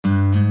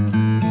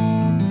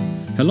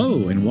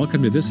Hello, and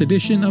welcome to this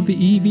edition of the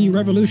EV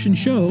Revolution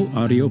Show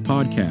audio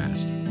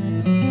podcast.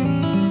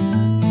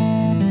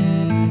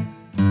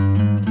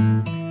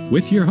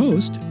 With your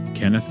host,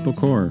 Kenneth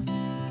Bokor.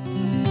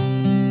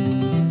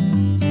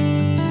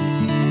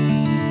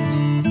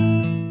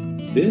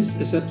 This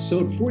is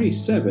episode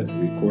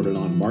 47, recorded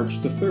on March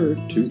the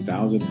 3rd,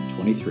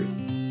 2023.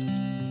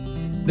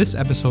 This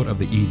episode of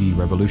the EV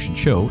Revolution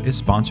Show is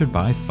sponsored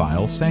by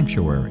File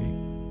Sanctuary.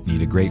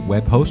 Need a great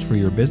web host for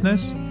your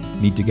business?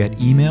 Need to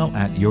get email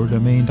at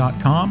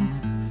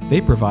yourdomain.com?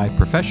 They provide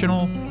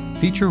professional,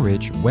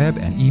 feature-rich web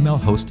and email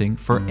hosting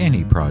for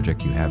any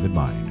project you have in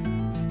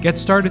mind. Get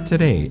started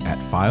today at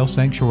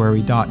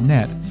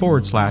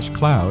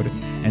filesanctuary.net/cloud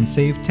and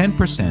save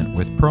 10%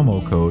 with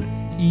promo code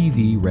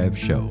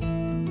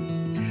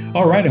EVRevShow.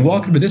 All right, and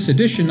welcome to this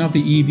edition of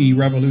the EV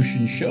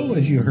Revolution Show.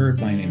 As you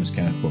heard, my name is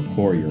Kenneth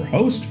Bokor, your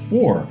host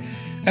for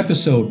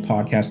episode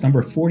podcast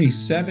number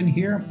 47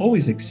 here. I'm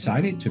always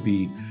excited to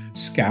be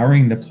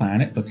scouring the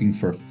planet, looking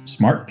for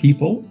smart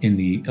people in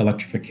the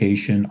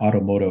electrification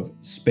automotive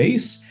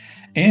space.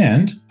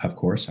 And of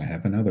course, I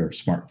have another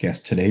smart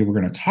guest today. We're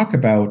going to talk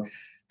about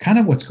kind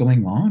of what's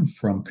going on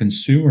from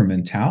consumer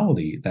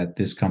mentality that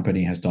this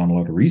company has done a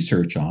lot of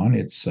research on.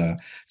 It's a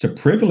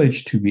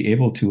privilege to be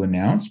able to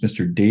announce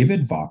Mr.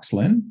 David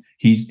Voxlin.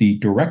 He's the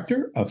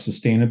Director of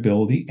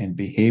Sustainability and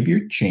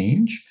Behavior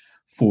Change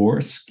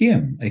for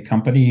Skim, a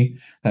company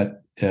that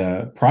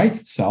prides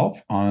itself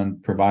on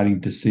providing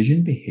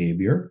decision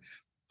behavior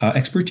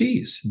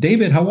expertise.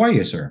 David, how are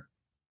you, sir?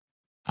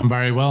 I'm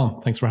very well.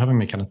 Thanks for having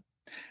me, Kenneth.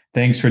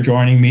 Thanks for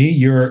joining me.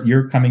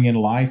 You're coming in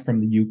live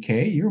from the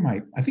UK. You're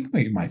my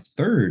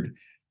third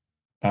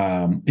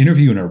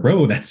interview in a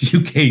row that's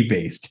UK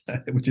based,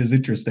 which is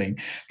interesting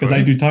because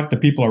I do talk to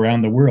people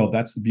around the world.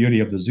 That's the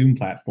beauty of the Zoom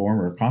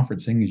platform or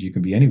conferencing, is you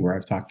can be anywhere.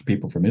 I've talked to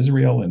people from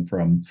Israel and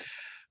from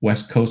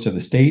West Coast of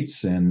the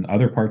States and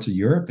other parts of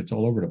Europe. It's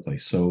all over the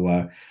place.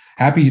 So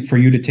happy for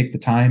you to take the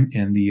time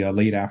in the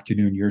late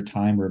afternoon, your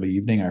time, early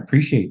evening. I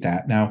appreciate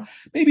that. Now,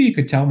 maybe you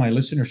could tell my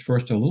listeners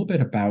first a little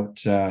bit about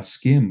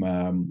Skim,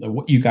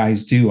 what you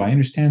guys do. I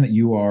understand that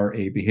you are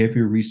a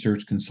behavior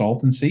research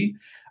consultancy.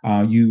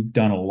 You've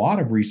done a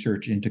lot of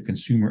research into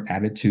consumer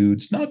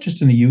attitudes, not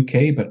just in the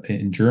UK, but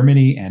in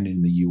Germany and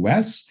in the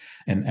US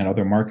and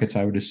other markets,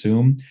 I would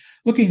assume,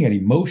 looking at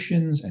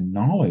emotions and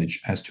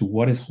knowledge as to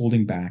what is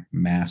holding back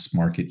mass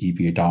market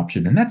EV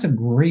adoption. And that's a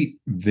great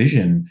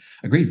vision,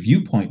 a great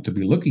viewpoint to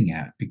be looking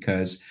at,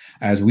 because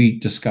as we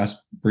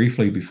discussed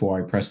briefly before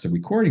I pressed the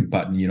recording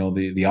button, the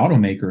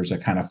automakers are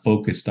kind of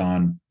focused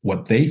on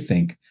what they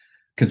think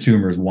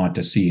consumers want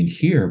to see and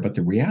hear. But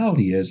the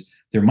reality is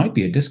there might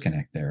be a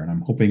disconnect there. And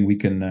I'm hoping we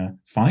can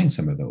find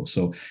some of those.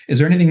 So is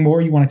there anything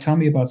more you want to tell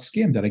me about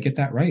Skim? Did I get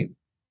that right?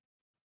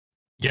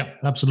 Yeah,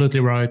 absolutely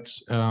right.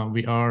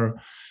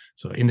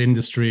 So in the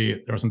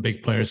industry, there are some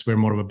big players. We're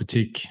more of a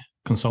boutique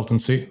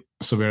consultancy.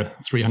 So we're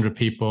 300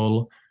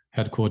 people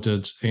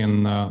headquartered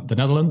in the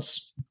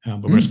Netherlands,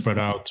 but we're spread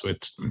out with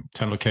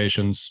 10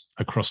 locations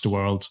across the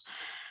world.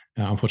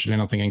 Unfortunately,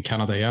 nothing in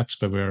Canada yet,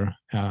 but we're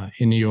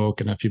in New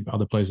York and a few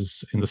other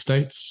places in the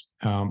States,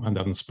 and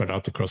then spread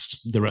out across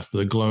the rest of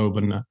the globe.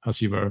 And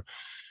as you were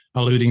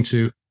alluding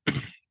to,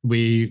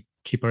 we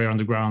keep our ear on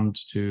the ground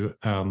to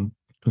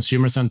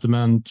consumer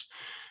sentiment,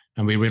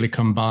 and we really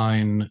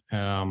combine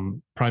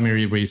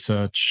primary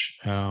research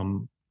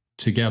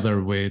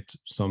together with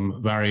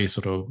some very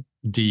sort of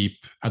deep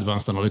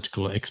advanced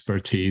analytical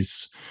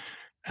expertise,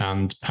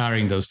 and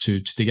pairing those two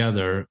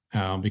together,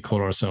 we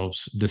call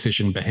ourselves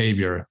decision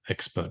behavior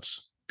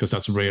experts, because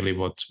that's really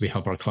what we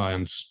help our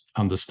clients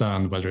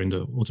understand, whether in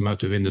the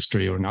automotive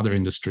industry or in other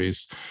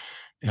industries.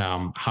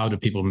 How do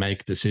people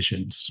make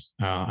decisions?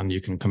 And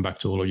you can come back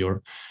to all of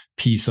your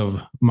piece of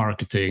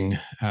marketing.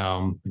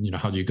 How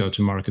do you go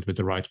to market with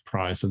the right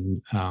price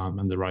and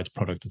the right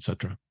product,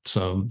 etc.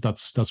 So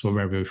that's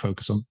where we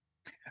focus on.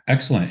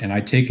 Excellent. And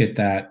I take it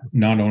that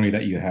not only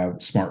that you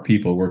have smart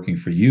people working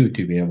for you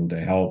to be able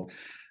to help,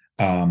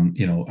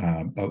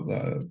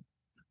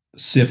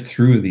 sift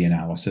through the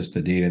analysis,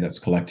 the data that's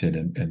collected,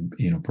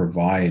 and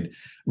provide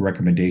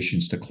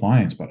recommendations to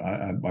clients. But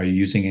are you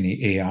using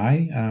any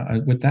AI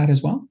with that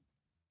as well?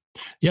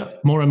 Yeah,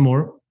 more and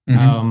more.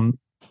 Mm-hmm.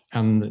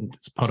 And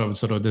it's part of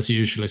sort of there's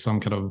usually some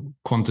kind of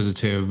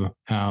quantitative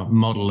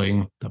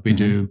modeling that we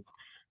do.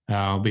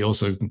 We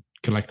also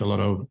collect a lot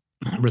of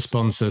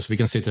responses. We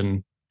can sit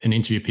and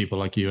interview people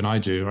like you and I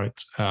do,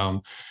 right?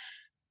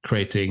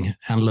 Creating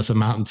endless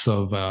amounts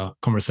of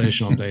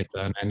conversational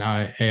data. And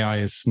AI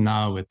is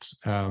now with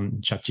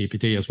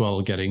ChatGPT as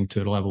well, getting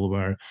to a level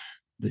where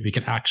we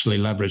can actually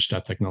leverage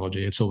that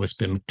technology. It's always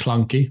been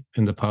clunky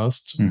in the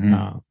past,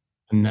 and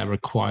never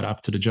quite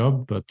up to the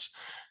job, but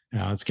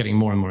it's getting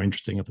more and more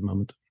interesting at the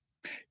moment.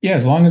 Yeah,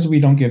 as long as we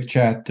don't give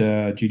Chat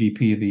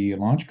GDP the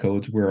launch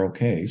codes, we're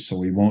okay. So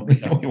we won't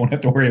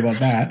have to worry about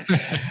that.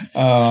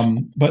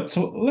 But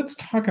so let's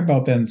talk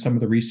about then some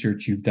of the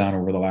research you've done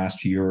over the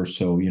last year or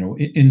so.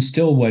 In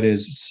still what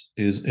is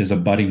a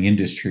budding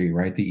industry,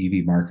 right? The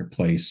EV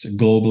marketplace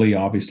globally,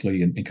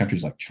 obviously, in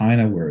countries like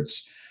China, where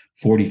it's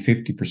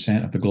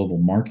 40-50% of the global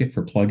market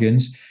for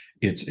plugins.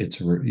 It's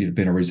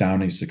been a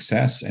resounding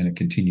success, and it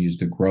continues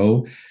to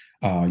grow.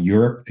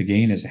 Europe,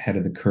 again, is ahead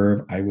of the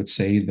curve, I would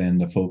say, than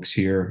the folks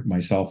here,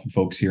 myself and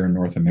folks here in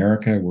North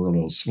America. We're a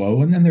little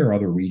slow. And then there are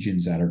other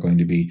regions that are going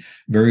to be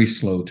very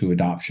slow to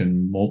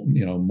adoption,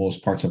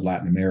 most parts of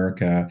Latin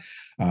America,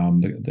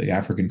 the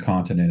African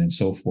continent and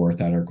so forth,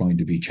 that are going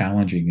to be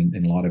challenging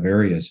in a lot of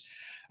areas.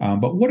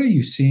 But what are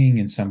you seeing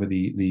in some of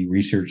the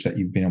research that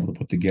you've been able to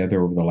put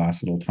together over the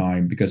last little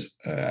time? Because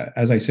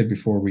as I said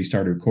before we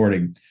started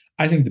recording,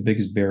 I think the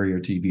biggest barrier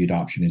to EV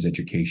adoption is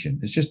education.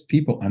 It's just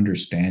people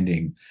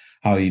understanding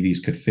how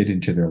EVs could fit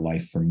into their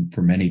life from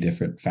many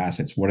different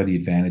facets. What are the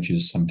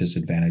advantages, some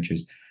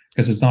disadvantages?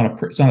 Because it's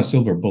not a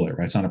silver bullet,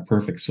 right? It's not a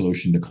perfect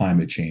solution to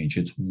climate change.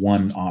 It's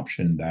one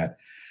option that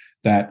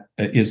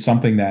is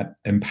something that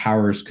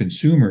empowers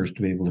consumers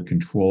to be able to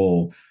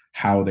control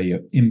how they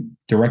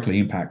directly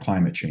impact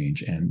climate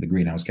change and the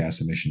greenhouse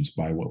gas emissions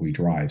by what we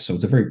drive. So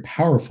it's a very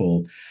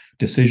powerful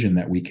decision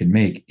that we can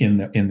make in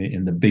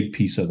the big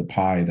piece of the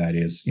pie that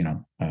is,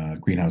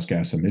 greenhouse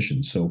gas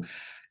emissions. So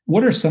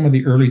what are some of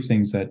the early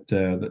things that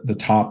the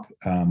top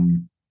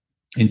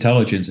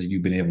intelligence that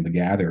you've been able to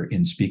gather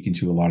in speaking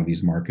to a lot of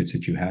these markets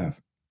that you have?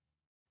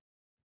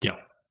 Yeah.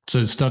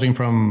 So starting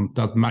from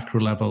that macro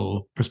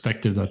level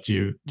perspective that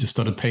you just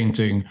started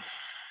painting,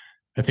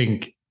 I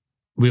think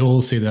we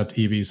all see that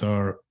EVs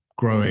are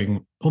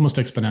growing almost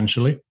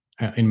exponentially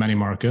in many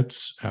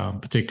markets,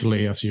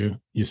 particularly, as you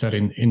said,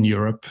 in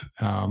Europe,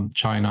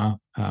 China.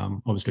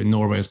 Obviously,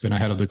 Norway has been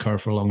ahead of the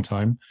curve for a long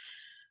time.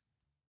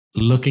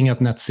 Looking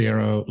at net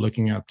zero,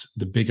 looking at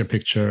the bigger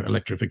picture,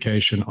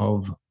 electrification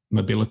of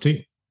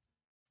mobility,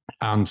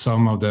 and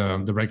some of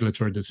the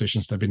regulatory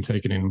decisions that have been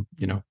taken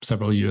in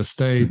several US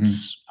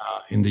states.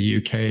 In the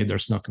UK,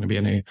 there's not going to be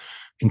any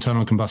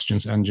internal combustion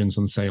engines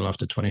on sale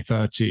after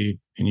 2030.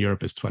 In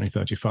Europe, it's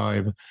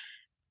 2035.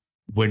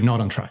 We're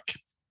not on track,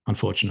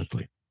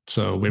 unfortunately.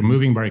 So we're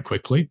moving very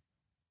quickly.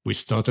 We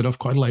started off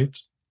quite late,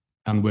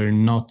 and we're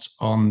not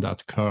on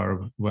that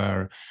curve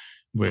where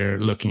we're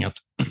looking at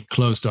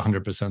close to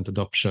 100%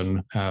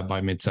 adoption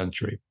by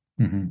mid-century.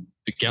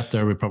 To get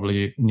there, we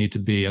probably need to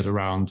be at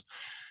around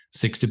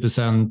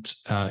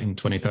 60% in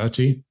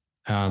 2030.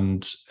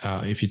 And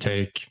if you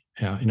take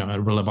a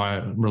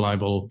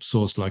reliable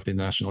source like the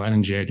International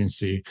Energy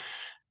Agency,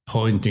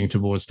 pointing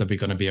towards that we're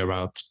going to be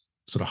around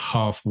sort of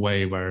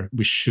halfway where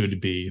we should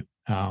be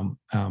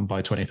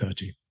by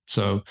 2030.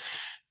 So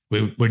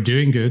we're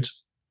doing good.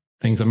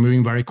 Things are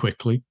moving very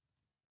quickly,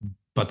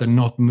 but they're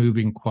not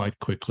moving quite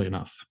quickly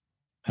enough.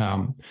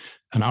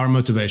 And our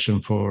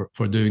motivation for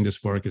doing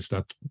this work is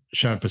that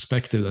shared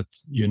perspective that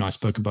you and I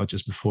spoke about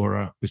just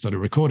before we started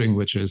recording,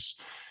 which is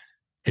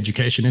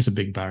education is a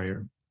big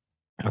barrier.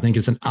 I think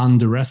it's an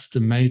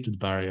underestimated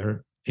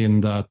barrier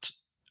in that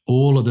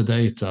all of the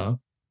data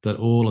that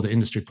all of the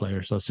industry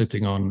players are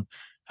sitting on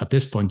at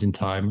this point in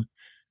time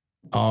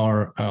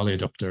are early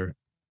adopter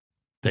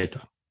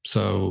data.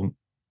 So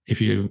if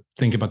you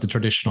think about the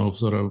traditional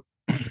sort of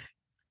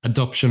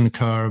adoption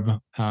curve,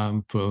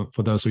 for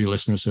those of you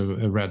listeners who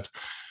have read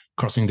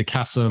Crossing the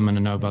Chasm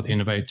and know about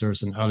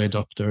innovators and early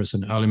adopters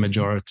and early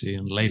majority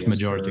and late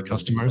majority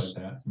customers.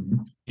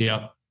 Like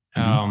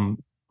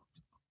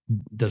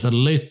there's a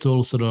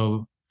little sort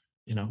of,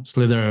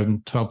 slither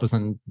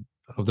 12%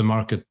 of the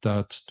market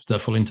that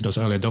fall into those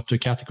early adopter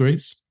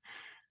categories.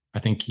 I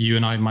think you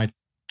and I might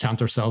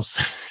count ourselves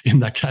in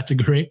that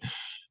category,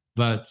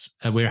 but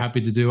we're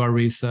happy to do our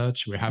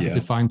research. We're happy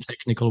to find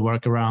technical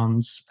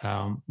workarounds.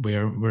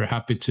 We're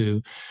happy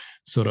to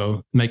sort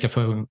of make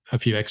a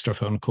few extra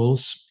phone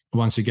calls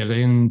once you get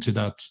into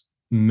that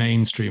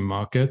mainstream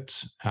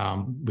market,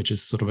 which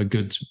is sort of a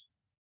good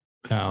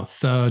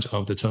third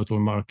of the total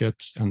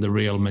market, and the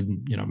real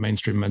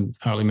mainstream and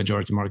early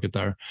majority market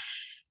there.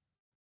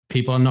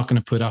 People are not going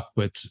to put up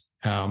with,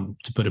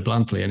 to put it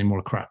bluntly, any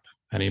more crap,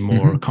 any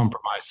more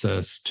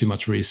compromises, too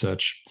much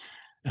research.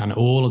 And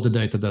all of the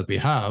data that we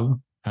have,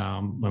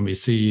 when we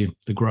see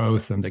the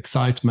growth and the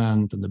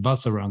excitement and the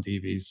buzz around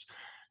EVs,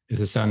 is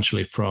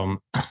essentially from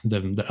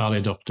the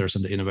early adopters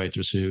and the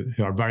innovators who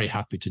are very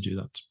happy to do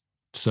that.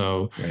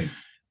 So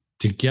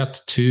to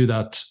get to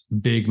that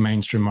big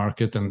mainstream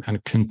market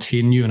and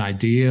continue and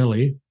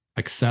ideally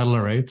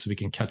accelerate so we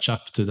can catch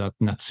up to that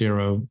net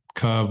zero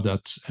curve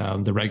that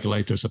the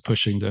regulators are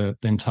pushing the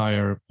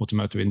entire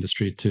automotive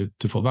industry to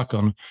fall back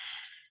on,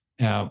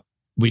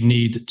 we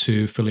need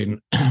to fill in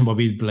what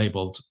we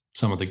labeled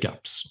some of the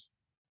gaps.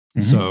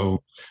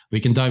 So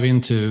we can dive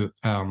into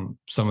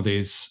some of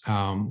these,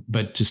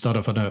 but to start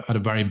off at a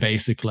very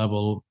basic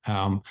level,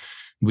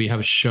 we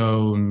have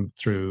shown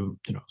through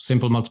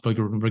simple multiple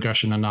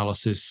regression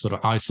analysis, sort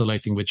of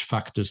isolating which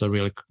factors are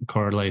really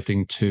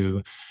correlating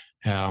to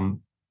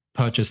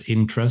purchase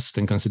interest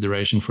and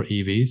consideration for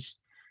EVs.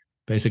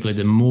 Basically,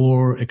 the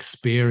more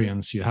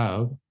experience you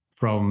have,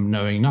 from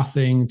knowing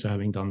nothing to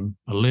having done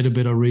a little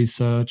bit of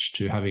research,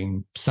 to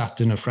having sat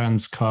in a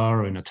friend's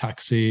car or in a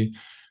taxi,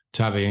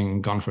 to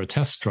having gone for a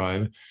test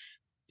drive,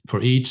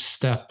 for each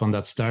step on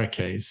that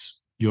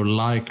staircase, your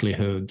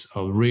likelihood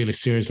of really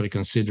seriously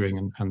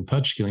considering and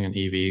purchasing an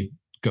EV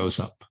goes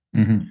up.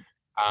 Mm-hmm.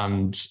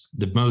 And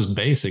the most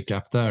basic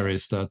gap there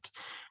is that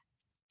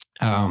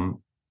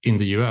in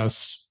the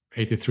US,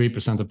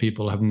 83% of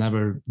people have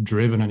never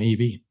driven an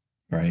EV.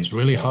 Right. It's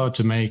really hard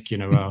to make,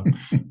 a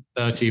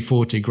 30,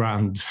 40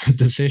 grand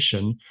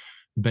decision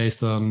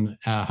based on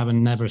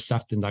having never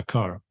sat in that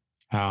car.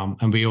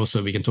 And we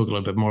can talk a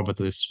little bit more about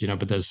this,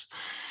 but there's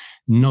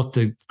not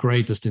the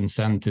greatest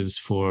incentives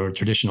for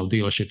traditional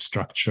dealership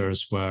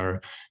structures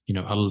where,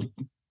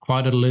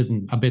 quite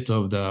a bit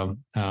of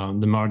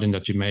the margin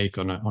that you make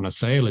on a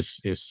sale is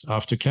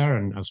aftercare.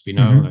 And as we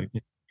know, Mm-hmm.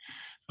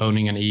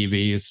 Owning an EV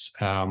is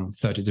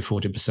 30 to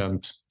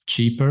 40%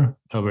 cheaper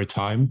over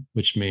time,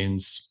 which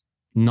means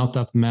not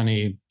that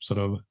many sort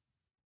of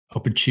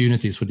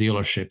opportunities for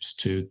dealerships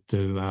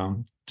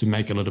to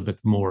make a little bit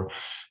more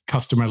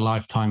customer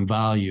lifetime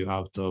value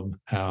out of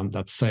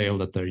that sale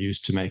that they're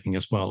used to making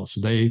as well.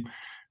 So they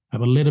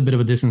have a little bit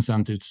of a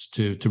disincentive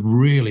to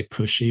really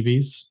push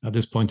EVs at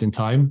this point in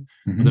time.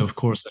 Mm-hmm. Though, of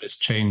course, that is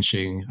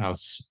changing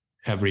as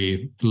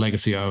every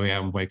legacy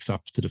OEM wakes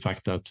up to the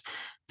fact that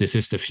this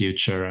is the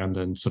future, and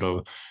then sort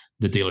of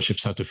the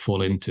dealerships have to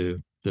fall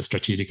into the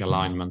strategic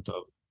alignment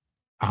of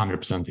 100%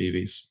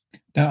 EVs.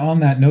 Now, on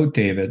that note,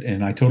 David,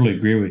 and I totally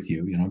agree with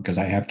you, because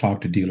I have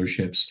talked to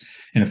dealerships.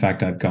 And in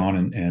fact, I've gone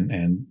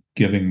and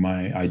giving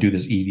I do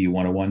this EV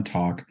 101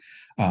 talk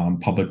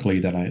publicly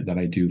that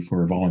I do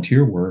for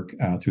volunteer work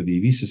through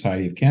the EV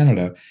Society of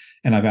Canada.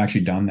 And I've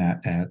actually done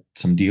that at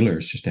some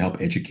dealers just to help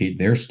educate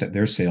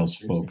their sales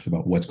folks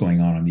about what's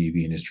going on in the EV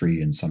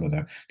industry and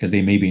because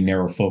they may be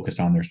narrow focused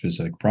on their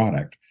specific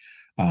product.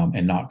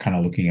 And not kind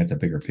of looking at the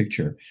bigger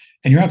picture.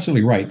 And you're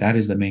absolutely right. That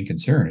is the main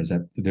concern, is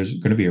that there's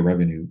going to be a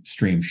revenue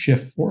stream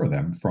shift for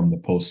them from the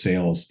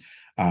post-sales,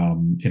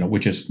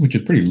 which is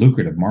pretty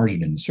lucrative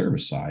margin in the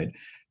service side,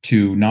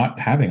 to not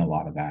having a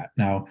lot of that.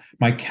 Now,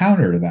 my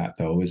counter to that,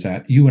 though, is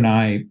that you and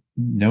I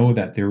know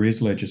that there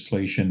is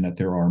legislation, that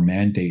there are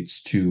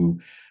mandates to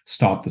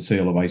stop the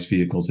sale of ICE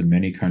vehicles in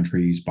many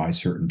countries by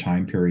certain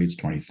time periods.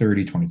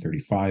 2030,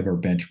 2035 are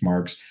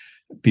benchmarks.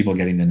 People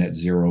getting to net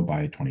zero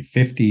by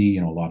 2050,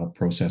 a lot of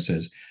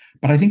processes.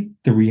 But I think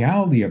the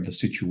reality of the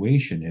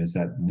situation is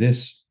that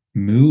this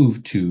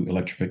move to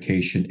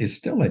electrification is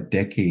still a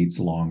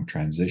decades-long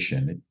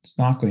transition. It's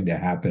not going to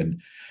happen.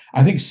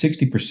 I think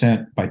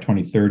 60% by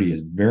 2030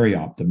 is very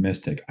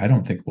optimistic. I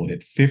don't think we'll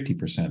hit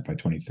 50% by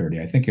 2030.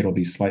 I think it'll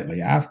be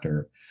slightly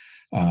after.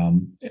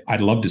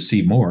 I'd love to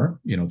see more,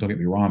 don't get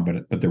me wrong,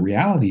 but the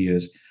reality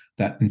is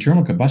that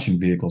internal combustion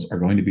vehicles are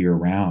going to be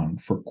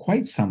around for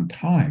quite some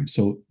time.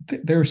 So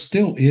there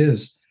still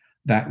is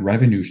that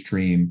revenue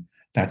stream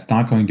that's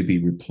not going to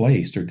be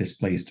replaced or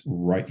displaced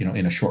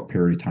in a short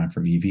period of time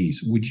from EVs.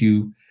 Would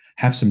you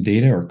have some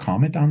data or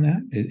comment on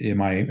that?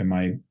 Am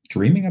I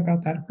dreaming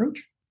about that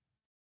approach?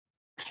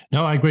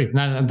 No, I agree.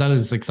 And that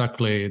is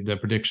exactly the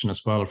prediction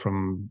as well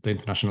from the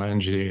International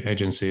Energy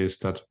Agency, is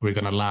that we're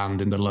going to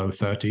land in the low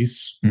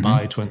 30s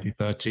by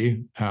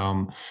 2030.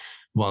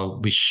 Well,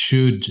 we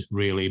should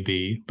really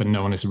be, but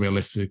no one is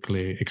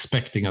realistically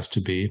expecting us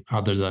to be,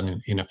 other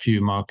than in a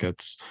few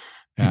markets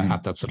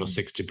at that sort of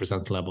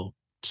 60% level.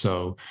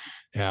 So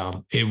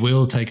it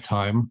will take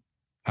time.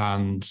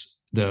 And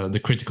the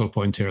critical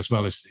point here as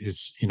well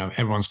is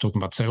everyone's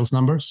talking about sales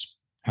numbers,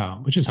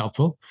 which is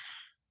helpful.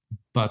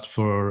 But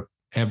for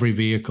every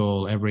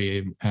vehicle,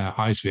 every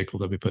ICE vehicle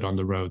that we put on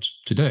the road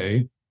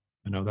today,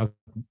 that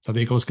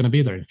vehicle is going to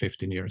be there in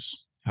 15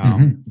 years. So a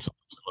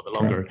little bit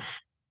longer. Correct.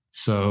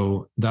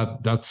 So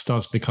that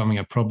starts becoming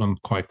a problem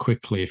quite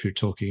quickly if you're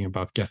talking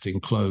about getting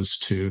close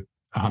to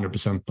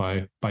 100%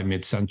 by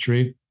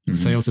mid-century.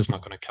 Sales is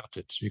not going to cut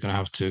it. You're going to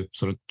have to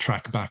sort of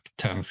track back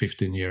 10,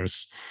 15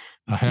 years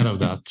ahead of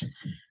that,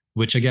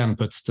 which again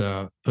puts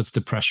the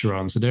pressure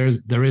on. So there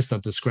is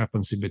that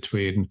discrepancy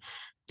between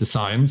the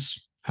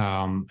science,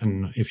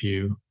 and if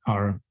you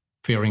are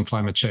fearing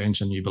climate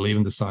change and you believe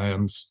in the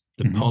science,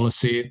 the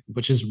policy,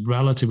 which is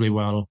relatively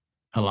well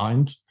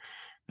aligned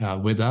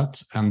with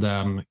that, and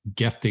then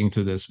getting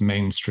to this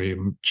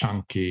mainstream,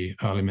 chunky,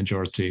 early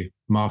majority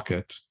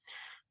market,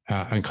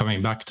 and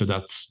coming back to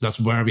that's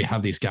where we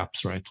have these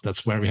gaps, right?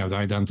 That's where we have to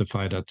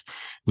identify that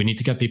we need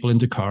to get people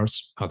into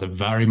cars at the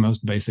very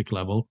most basic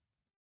level.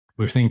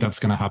 We think that's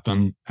going to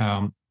happen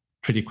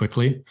pretty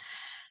quickly.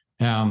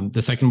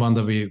 The second one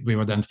that we've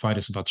identified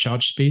is about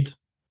charge speed.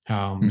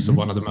 So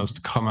one of the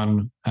most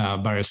common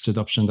barriers to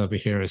adoption that we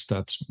hear is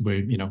that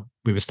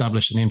we've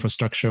established an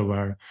infrastructure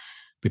where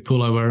we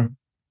pull over,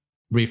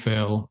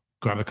 refill,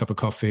 grab a cup of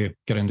coffee,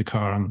 get in the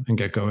car and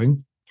get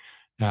going.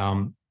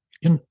 You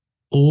can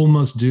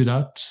almost do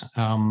that,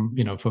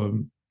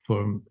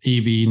 for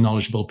EV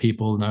knowledgeable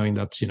people, knowing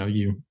that,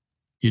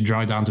 you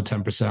drive down to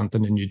 10%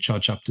 and then you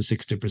charge up to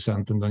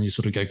 60% and then you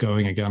sort of get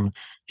going again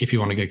if you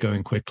want to get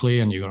going quickly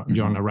and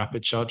you're on a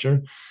rapid charger.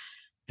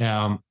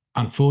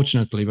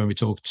 Unfortunately, when we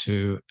talk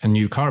to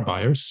new car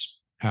buyers,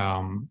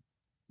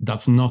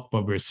 that's not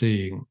what we're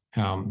seeing.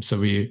 So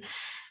we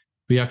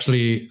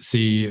actually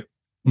see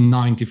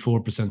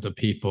 94% of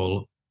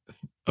people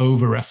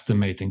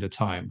overestimating the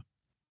time.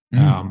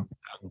 And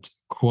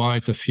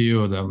quite a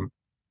few of them,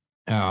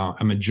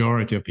 a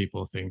majority of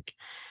people think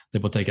they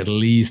will take at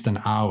least an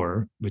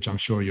hour, which I'm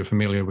sure you're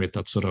familiar with,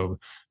 that sort of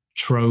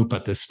trope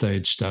at this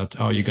stage that,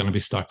 oh, you're going to be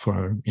stuck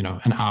for, you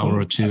know, an hour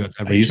or two at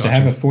every. I used to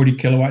have a 40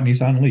 kilowatt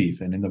Nissan Leaf,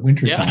 and in the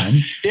wintertime,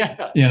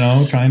 you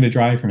know, trying to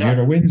drive from here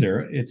to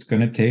Windsor, it's going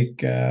to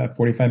take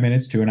 45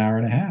 minutes to an hour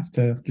and a half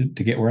to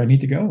get where I need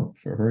to go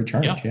for a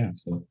charge.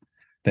 So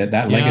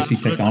that legacy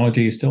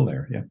technology is still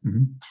there.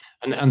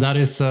 And that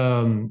is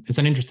it's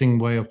an interesting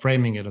way of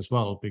framing it as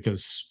well,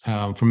 because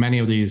for many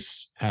of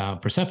these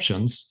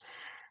perceptions,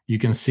 you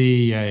can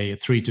see a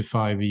 3 to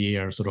 5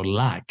 year sort of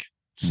lag.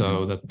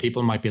 So that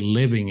people might be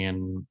living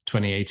in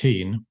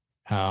 2018,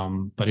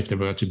 but if they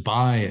were to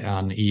buy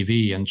an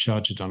EV and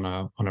charge it on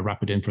a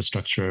rapid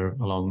infrastructure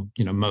along,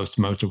 you know, most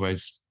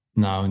motorways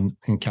now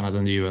in Canada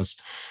and the US,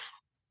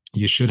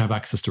 you should have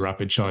access to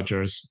rapid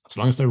chargers as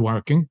long as they're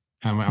working.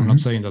 And I'm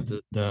not saying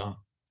that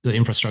the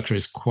infrastructure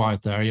is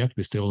quite there yet.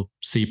 We still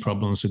see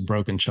problems with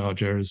broken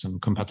chargers and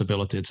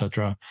compatibility,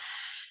 etc.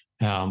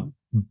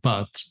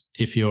 But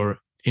if you're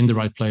in the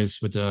right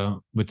place with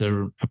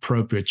the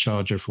appropriate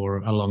charger for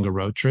a longer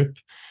road trip,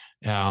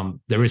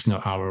 there is no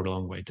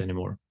hour-long wait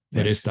anymore.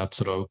 It is that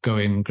sort of go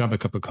in, grab a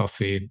cup of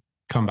coffee,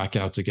 come back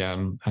out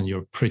again, and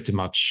you're pretty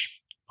much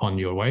on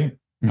your way.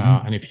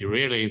 And if you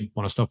really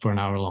want to stop for an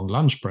hour-long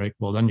lunch break,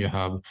 well, then you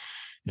have,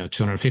 you know,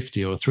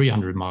 250 or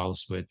 300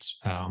 miles with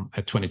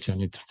a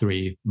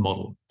 2023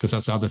 model, because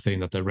that's the other thing,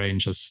 that the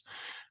range has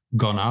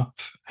gone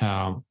up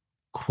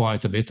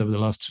quite a bit over the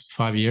last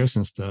 5 years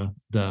since the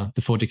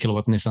 40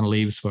 kilowatt Nissan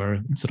Leafs were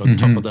sort of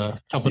top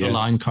of the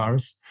line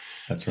cars.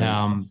 That's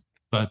right.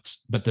 But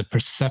the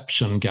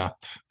perception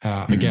gap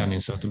again in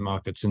certain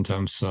markets, in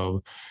terms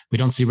of, we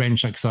don't see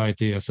range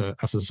anxiety as a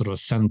sort of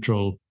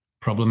central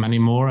problem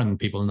anymore, and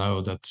people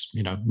know that,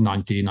 you know,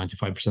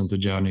 95% of the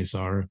journeys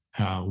are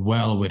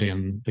well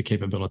within the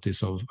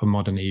capabilities of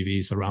modern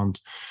EVs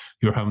around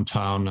your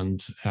hometown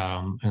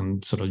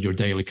and sort of your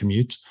daily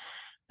commute.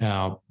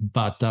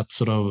 But that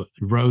sort of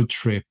road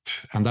trip,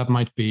 and that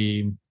might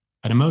be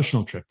an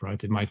emotional trip,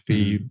 right? It might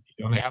be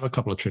you only have a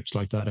couple of trips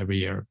like that every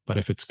year, but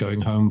if it's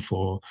going home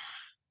for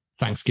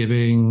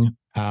Thanksgiving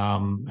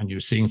and you're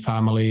seeing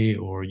family,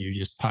 or you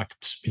just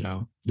packed, you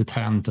know, the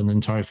tent and the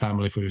entire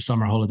family for your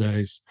summer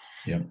holidays,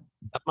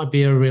 that might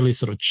be a really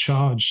sort of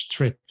charged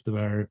trip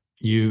where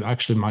you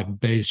actually might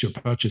base your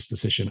purchase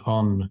decision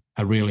on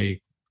a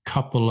really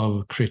couple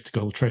of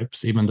critical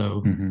trips, even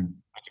though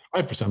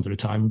 5% of the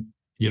time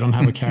you don't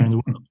have a care in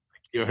the world.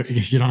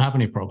 You don't have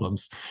any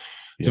problems.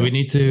 So we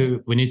need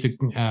to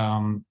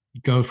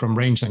go from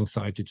range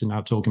anxiety to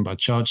now talking about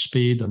charge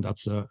speed, and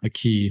that's a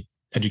key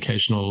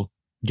educational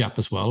gap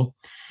as well.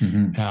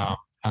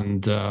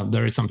 And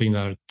there is something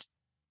that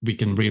we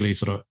can really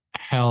sort of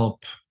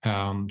help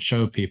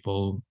show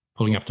people,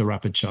 pulling up the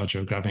rapid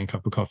charger, grabbing a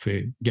cup of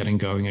coffee, getting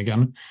going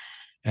again.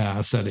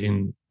 I said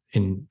in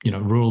you know,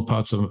 rural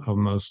parts of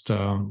most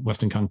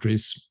Western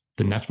countries,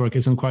 the network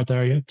isn't quite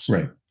there yet.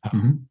 Right.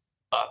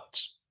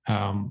 But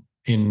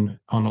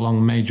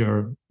along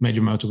major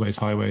motorways,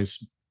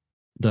 highways,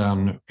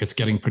 then it's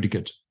getting pretty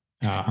good.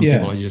 And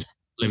people are just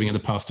living in the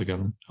past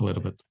again a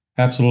little bit.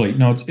 Absolutely.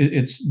 No,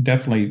 it's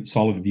definitely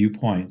solid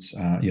viewpoints.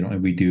 You know,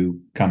 and we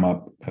do come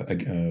up,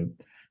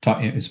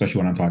 especially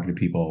when I'm talking to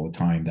people all the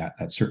time,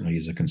 that certainly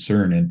is a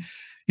concern. And,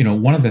 you know,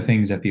 one of the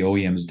things that the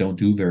OEMs don't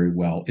do very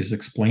well is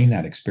explain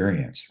that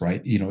experience,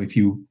 right? You know,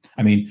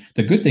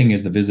 the good thing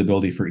is the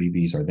visibility for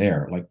EVs are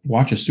there. Like,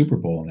 watch a Super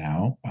Bowl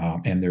now,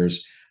 and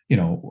there's, you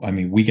know, I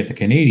mean, we get the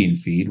Canadian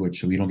feed,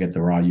 which we don't get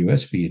the raw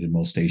US feed in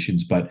most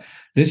stations. But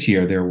this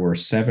year there were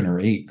 7 or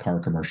 8 car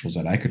commercials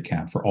that I could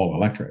count for all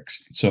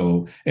electrics.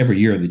 So every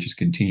year they just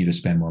continue to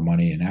spend more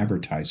money and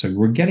advertise. So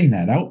we're getting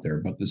that out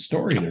there. But the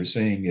story they're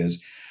saying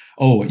is,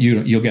 oh,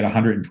 you'll get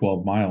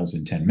 112 miles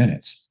in 10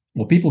 minutes.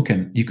 Well,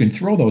 you can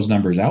throw those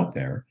numbers out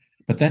there,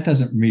 but that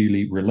doesn't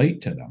really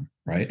relate to them,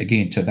 right?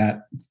 Again, to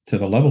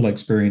the level of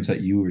experience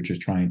that you were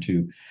just trying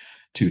to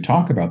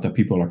talk about, that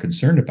people are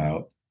concerned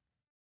about.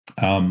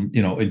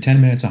 You know, in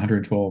 10 minutes,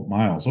 112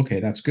 miles. Okay,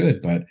 that's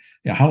good. But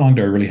how long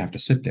do I really have to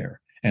sit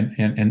there? And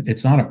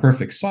it's not a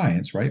perfect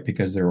science, right?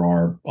 Because there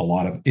are a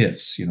lot of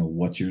ifs. You know,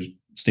 what's your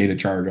state of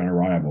charge on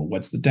arrival?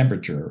 What's the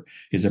temperature?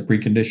 Is it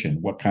preconditioned?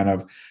 What kind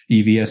of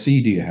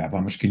EVSE do you have?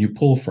 How much can you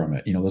pull from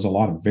it? You know, there's a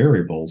lot of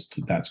variables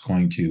that's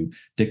going to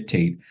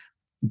dictate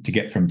to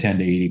get from 10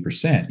 to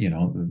 80%, you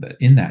know,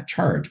 in that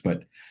charge.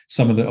 But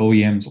some of the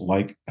OEMs,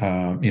 like,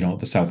 you know,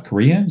 the South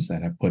Koreans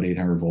that have put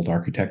 800 volt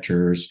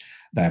architectures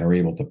that are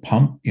able to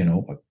pump, you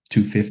know,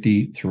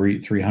 250,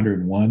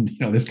 301, you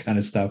know, this kind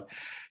of stuff,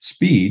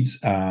 speeds,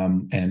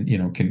 and, you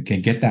know, can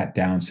get that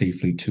down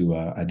safely to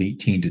an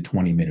 18 to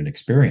 20 minute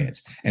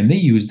experience. And they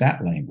use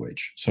that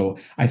language. So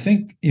I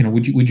think, you know,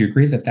 would you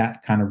agree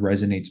that kind of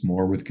resonates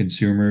more with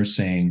consumers,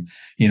 saying,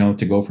 you know,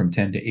 to go from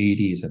 10 to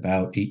 80 is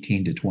about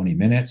 18 to 20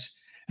 minutes.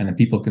 And then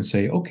people can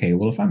say, okay,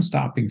 well, if I'm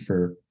stopping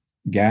for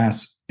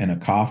gas and a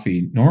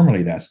coffee,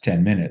 normally that's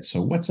 10 minutes.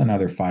 So what's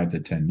another 5 to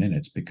 10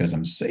 minutes? Because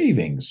I'm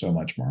saving so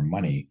much more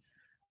money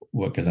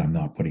because I'm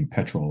not putting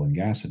petrol and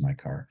gas in my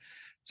car.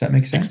 Does that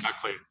make sense?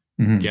 Exactly.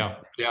 Yeah.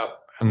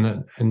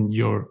 And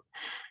you're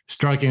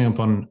striking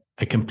upon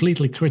a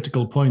completely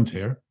critical point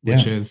here,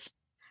 which is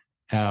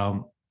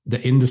the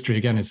industry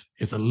again is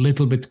a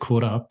little bit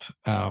caught up,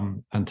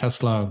 and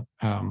Tesla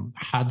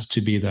had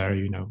to be there,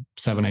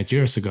 7-8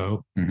 years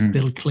ago,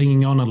 still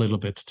clinging on a little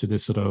bit to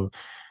this sort of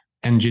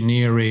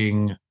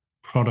engineering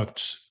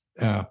product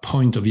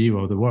point of view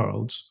of the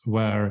world,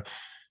 where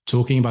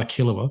talking about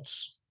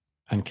kilowatts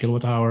and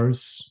kilowatt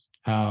hours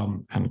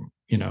and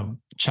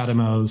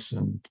CHAdeMOs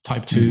and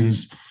Type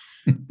 2s,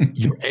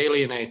 you're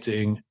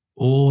alienating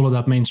all of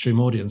that mainstream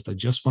audience that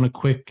just want a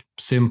quick,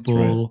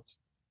 simple,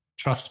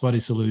 trustworthy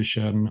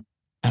solution.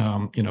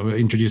 We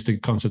introduced the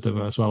concept of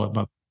as well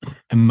about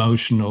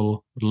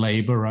emotional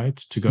labor, right?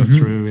 To go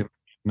through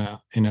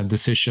in a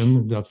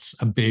decision that's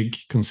a big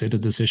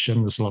considered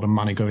decision. There's a lot of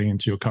money going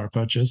into your car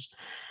purchase.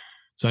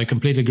 So I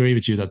completely agree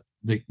with you that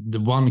the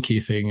one key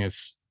thing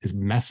is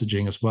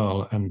messaging as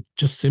well, and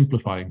just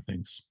simplifying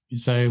things. You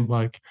say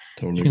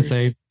you can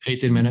say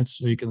 18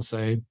 minutes, or you can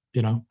say,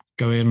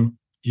 go in,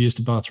 use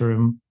the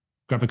bathroom,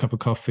 grab a cup of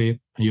coffee,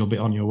 and you'll be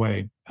on your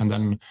way. And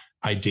then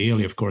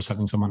ideally, of course,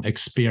 having someone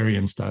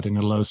experience that in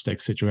a low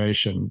stakes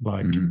situation,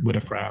 like with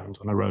a friend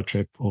on a road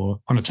trip or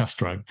on a test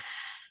drive.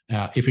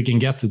 If we can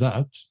get to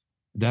that,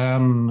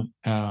 then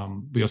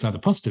we also have the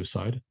positive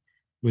side,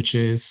 which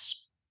is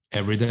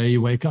every day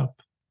you wake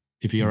up.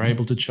 If you are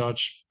able to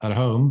charge at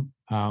home,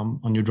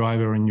 on your drive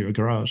or in your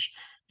garage,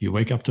 you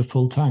wake up to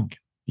full tank.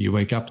 You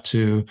wake up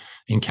to,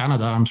 in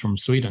Canada, I'm from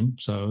Sweden,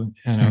 so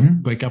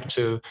wake up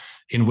to,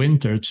 in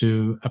winter,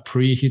 to a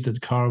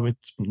preheated car with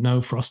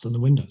no frost in the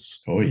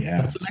windows. Oh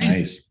yeah, that's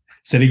nice.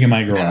 Sitting in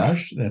my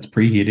garage, that's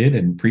preheated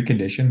and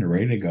preconditioned and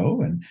ready to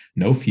go, and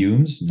no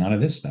fumes, none of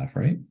this stuff,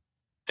 right?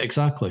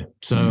 Exactly.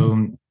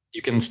 So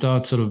you can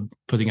start sort of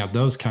putting out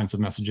those kinds of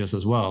messages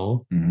as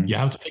well. You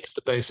have to fix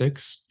the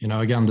basics.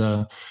 Again,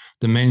 the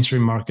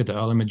mainstream market, the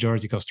early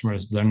majority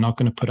customers, they're not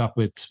going to put up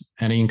with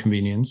any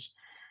inconvenience.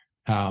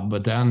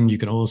 But then you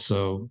can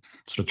also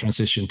sort of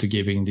transition to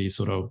giving these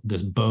sort of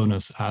this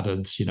bonus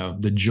added,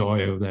 the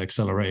joy of the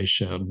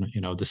acceleration,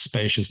 the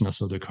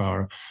spaciousness of the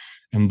car.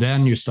 And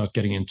then you start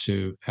getting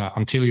into,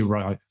 until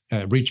you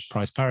reach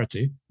price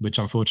parity, which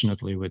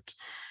unfortunately with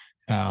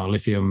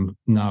lithium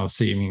now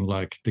seeming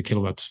like the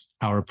kilowatt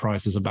hour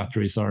prices of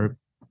batteries are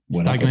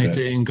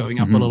stagnating, going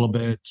up a little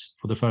bit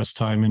for the first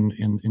time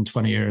in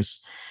 20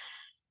 years.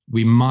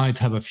 We might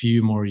have a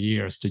few more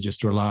years to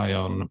just rely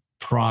on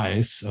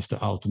price as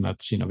the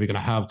ultimate. We're going to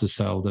have to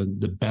sell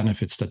the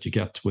benefits that you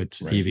get with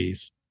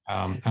EVs.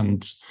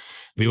 And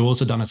we've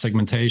also done a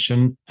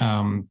segmentation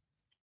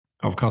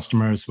of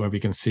customers where we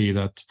can see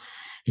that,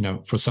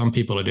 for some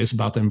people it is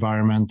about the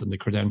environment and the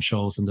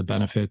credentials and the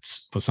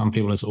benefits. For some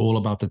people it's all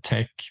about the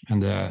tech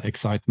and the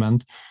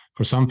excitement.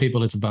 For some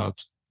people it's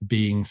about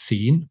being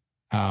seen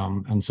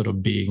and sort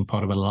of being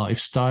part of a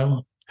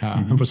lifestyle.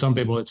 And for some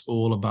people it's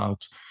all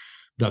about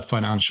that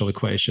financial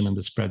equation and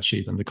the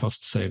spreadsheet and the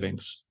cost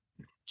savings.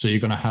 So you're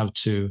going to have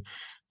to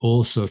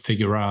also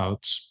figure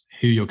out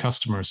who your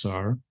customers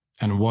are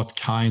and what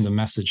kind of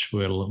message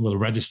will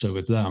register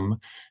with them,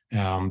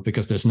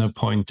 because there's no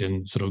point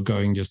in sort of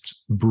going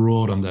just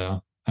broad on the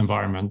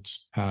environment.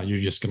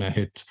 You're just going to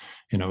hit,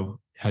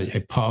 a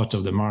part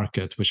of the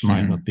market which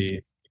might not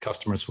be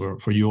customers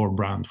for your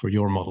brand, for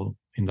your model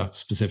in that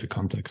specific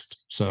context.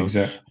 So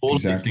all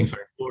of these things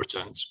are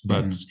important,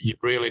 but you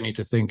really need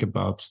to think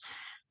about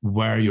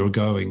where you're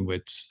going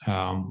with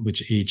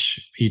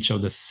each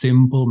of the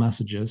simple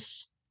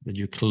messages that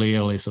you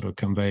clearly sort of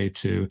convey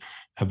to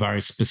a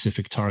very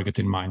specific target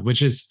in mind,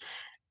 which is,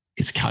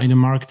 it's kind of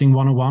marketing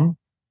 101,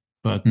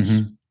 but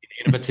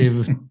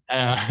innovative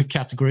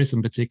categories,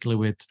 and particularly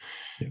with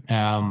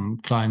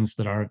clients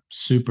that are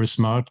super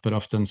smart, but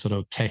often sort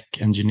of tech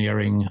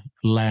engineering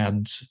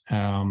led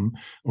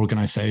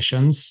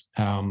organizations,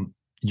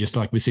 just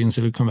like we see in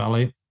Silicon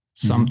Valley.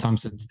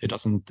 Sometimes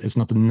it's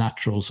not a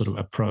natural sort of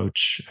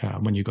approach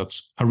when you got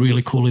a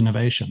really cool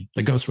innovation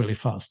that goes really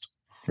fast.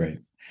 Right.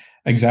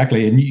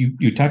 Exactly. And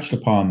you touched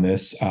upon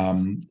this,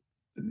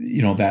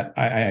 that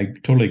I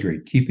totally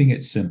agree. Keeping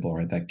it simple,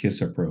 right? That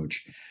KISS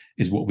approach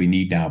is what we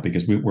need now,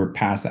 because we're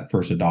past that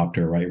first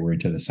adopter, right? We're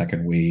into the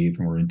second wave,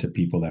 and we're into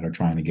people that are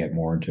trying to get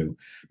more into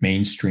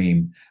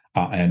mainstream.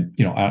 And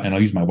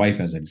I'll use my wife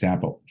as an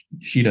example.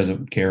 She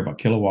doesn't care about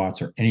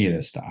kilowatts or any of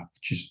this stuff.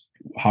 Just,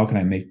 how can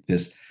I make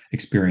this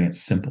experience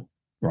simple,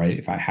 right?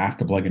 If I have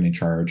to plug in and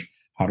charge,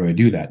 how do I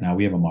do that? Now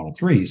we have a Model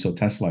 3, so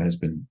Tesla has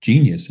been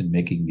genius in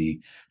making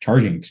the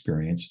charging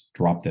experience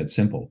drop dead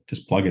simple.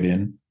 Just plug it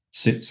in,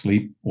 sit,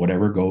 sleep,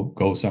 whatever,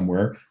 go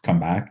somewhere,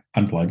 come back,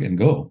 unplug and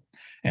go.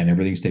 And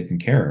everything's taken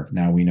care of.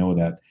 Now we know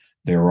that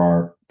there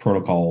are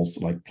protocols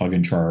like plug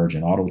and charge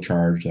and auto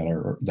charge that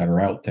are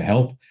out to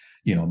help,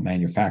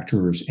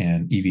 manufacturers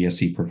and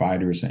EVSE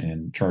providers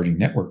and charging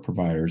network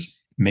providers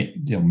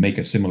make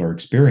a similar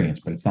experience,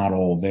 but it's not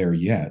all there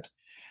yet.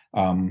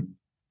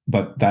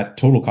 But that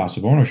total cost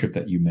of ownership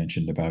that you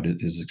mentioned about it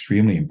is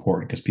extremely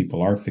important, because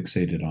people are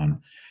fixated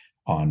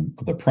on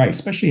the price,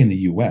 especially in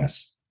the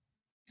US.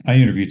 I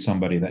interviewed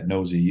somebody that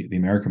knows the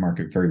American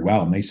market very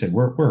well, and they said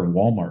we're a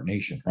Walmart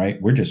nation,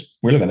 right? We're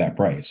looking at that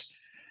price.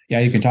 Yeah,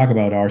 you can talk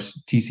about our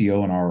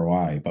TCO and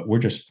ROI, but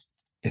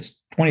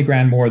it's 20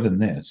 grand more than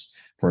this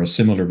for a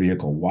similar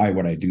vehicle. Why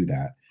would I do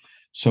that?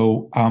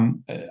 So,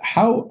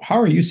 how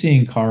are you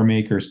seeing car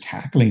makers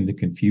tackling the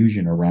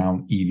confusion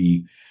around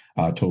EV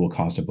total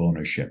cost of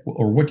ownership,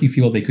 or what do you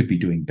feel they could be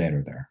doing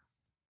better there?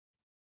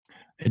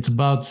 It's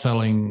about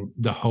selling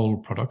the whole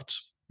product.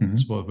 Mm-hmm.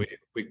 It's what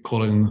we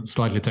call in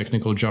slightly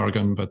technical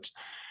jargon, but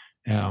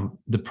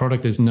the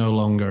product is no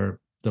longer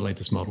the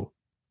latest model.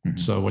 Mm-hmm.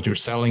 So what you're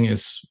selling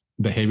is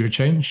behavior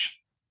change,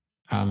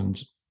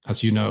 and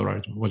as you know,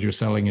 right, what you're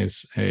selling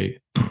is a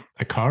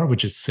car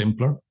which is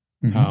simpler,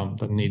 mm-hmm.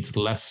 That needs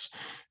less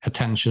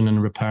attention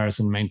and repairs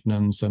and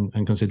maintenance and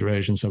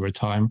considerations over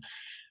time.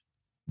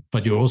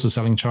 But you're also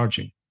selling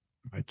charging,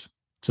 right?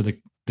 So the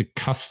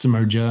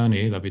customer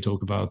journey that we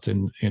talk about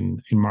in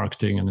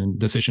marketing and in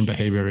decision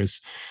behavior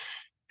is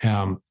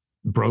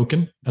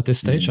broken at this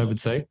stage, mm-hmm. I would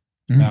say.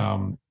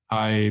 Mm-hmm.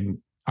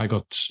 I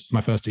got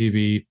my first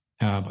EV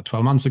about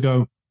 12 months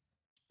ago.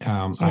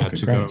 I had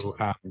congrats. To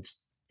go and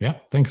yeah,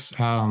 thanks.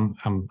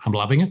 I'm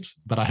loving it,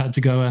 but I had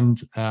to go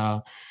and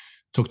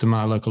talk to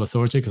my local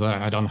authority because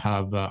I don't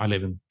have. I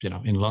live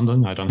in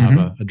London. I don't mm-hmm.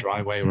 have a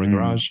driveway or a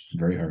garage.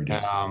 Very hard.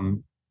 Yes.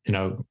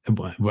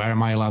 Where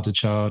am I allowed to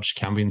charge?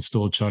 Can we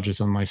install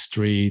chargers on my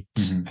street?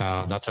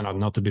 Mm-hmm. That turned out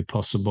not to be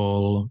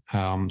possible.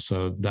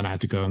 So then I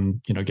had to go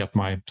and get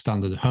my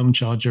standard home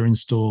charger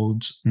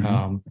installed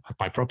mm-hmm. At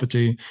my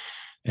property.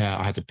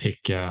 I had to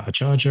pick a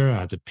charger.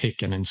 I had to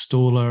pick an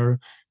installer.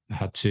 I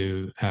had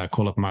to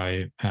call up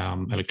my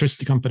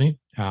electricity company,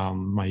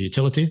 my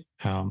utility,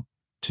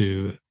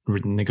 to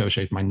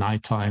negotiate my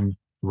nighttime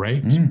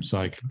rate.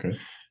 So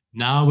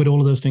now with all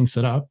of those things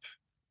set up,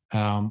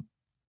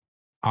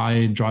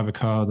 I drive a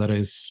car that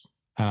is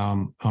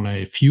on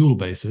a fuel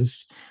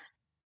basis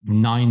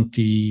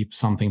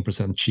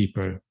 90-something%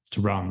 cheaper to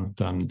run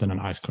than an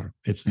ICE car.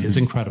 It's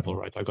incredible,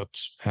 right? I got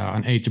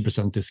an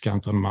 80%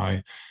 discount on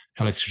my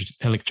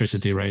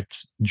electricity rate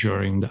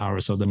during the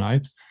hours of the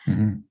night.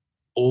 Mm-hmm.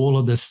 All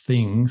of these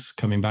things,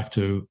 coming back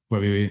to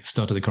where we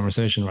started the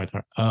conversation, right,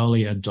 are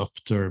early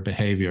adopter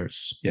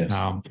behaviors. Yes.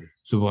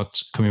 So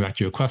coming back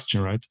to your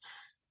question, right,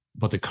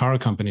 what the car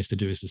companies to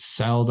do is to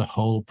sell the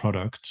whole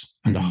product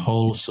and mm-hmm. the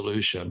whole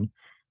solution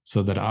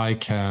so that I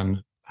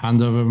can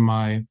hand over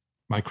my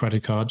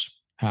credit card,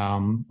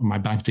 my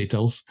bank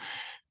details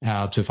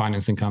to a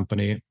financing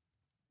company,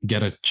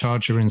 get a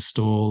charger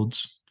installed,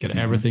 get mm-hmm.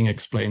 everything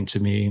explained to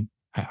me,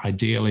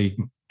 ideally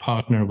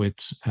partner with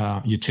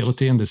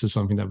utility, and this is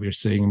something that we're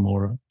seeing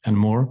more and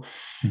more.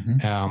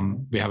 Mm-hmm.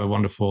 We have a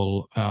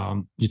wonderful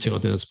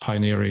utility that's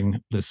pioneering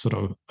this sort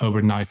of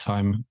overnight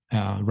time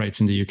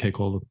rates in the UK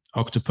called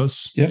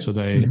Octopus. Yep. So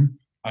mm-hmm.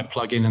 I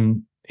plug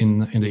in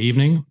the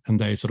evening, and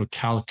they sort of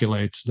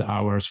calculate the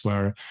hours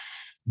where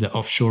the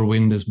offshore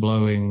wind is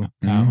blowing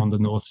mm-hmm. on the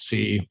North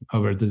Sea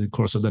over the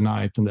course of the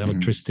night, and the mm-hmm.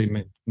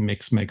 electricity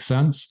mix makes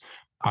sense.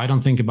 I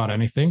don't think about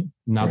anything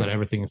now that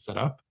everything is set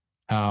up.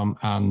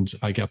 And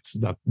I get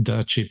that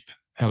dirt cheap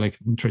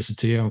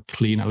electricity or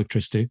clean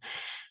electricity.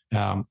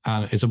 And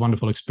it's a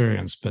wonderful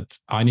experience, but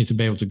I need to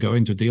be able to go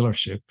into a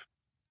dealership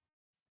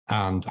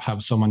and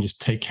have someone just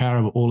take care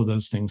of all of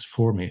those things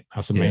for me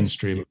as a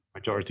mainstream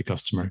majority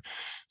customer.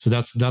 So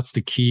that's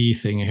the key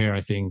thing here,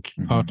 I think.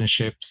 Mm-hmm.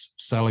 Partnerships,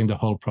 selling the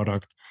whole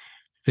product,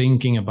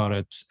 thinking about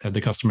it,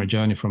 the customer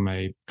journey from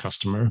a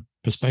customer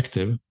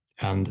perspective,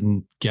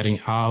 and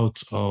getting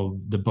out of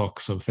the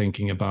box of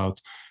thinking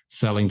about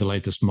selling the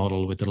latest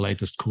model with the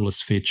latest,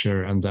 coolest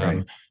feature, and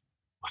then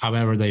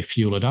however they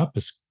fuel it up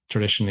is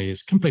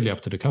completely up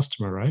to the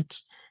customer, right?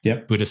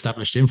 Yep. With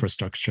established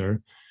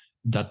infrastructure,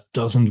 that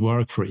doesn't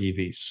work for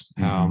EVs,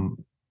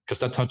 because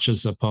that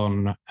touches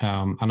upon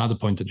another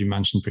point that you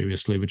mentioned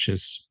previously, which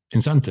is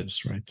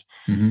incentives, right?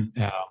 Mm-hmm.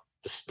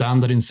 The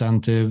standard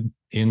incentive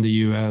in the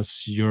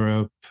US,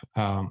 Europe,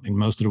 in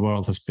most of the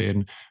world has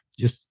been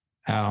just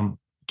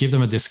give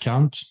them a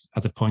discount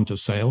at the point of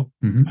sale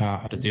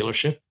at a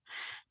dealership,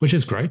 which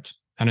is great.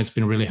 And it's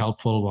been really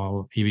helpful.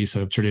 While EVs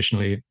have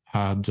traditionally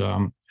had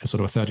a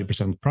sort of a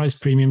 30% price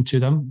premium to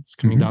them. It's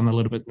coming down a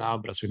little bit now,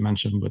 but as we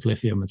mentioned with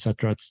lithium,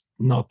 etc., it's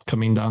not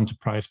coming down to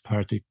price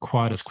parity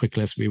quite as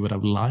quickly as we would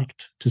have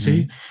liked to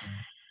see.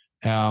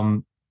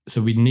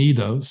 So we need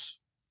those,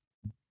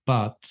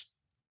 but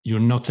you're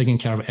not taking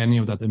care of any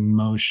of that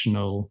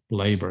emotional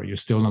labor. You're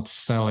still not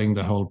selling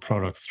the whole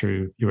product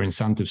through your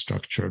incentive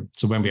structure.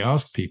 So when we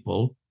ask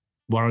people,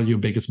 what are your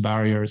biggest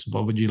barriers?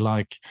 What would you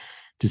like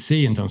to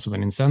see in terms of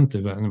an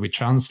incentive? And we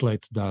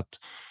translate that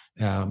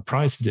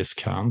price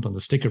discount on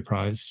the sticker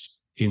price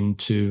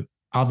into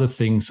other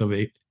things of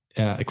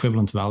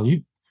equivalent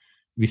value.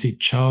 We see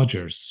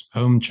chargers,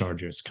 home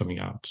chargers coming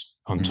out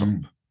on top.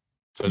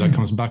 So that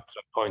comes back to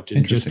the point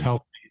to just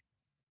help me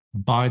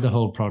buy the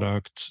whole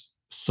product,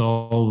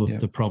 solve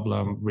the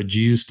problem,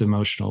 reduce the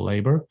emotional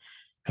labor.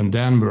 And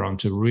then we're on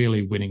to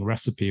really winning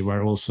recipe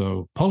where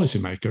also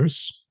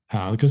policymakers,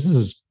 because this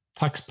is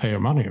taxpayer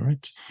money,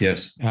 right?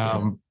 Yes.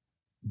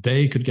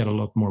 they could get a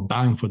lot more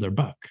bang for their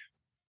buck,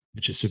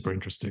 which is super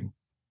interesting.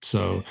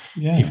 So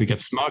Yeah. if we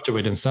get smarter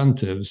with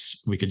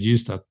incentives, we could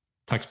use that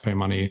taxpayer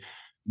money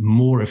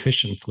more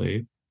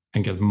efficiently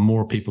and get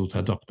more people to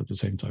adopt at the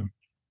same time.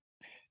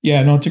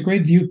 Yeah, no, it's a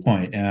great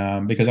viewpoint,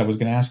 because I was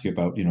going to ask you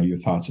about, your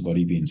thoughts about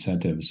EV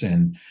incentives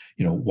and,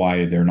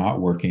 why they're not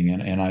working.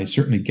 And I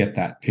certainly get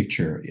that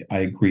picture. I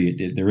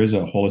agree. There is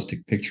a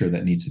holistic picture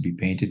that needs to be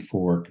painted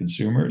for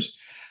consumers.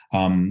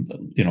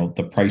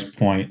 The price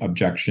point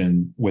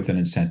objection with an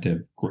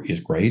incentive is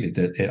great.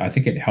 I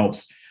think it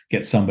helps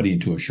get somebody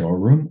into a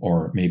showroom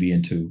or maybe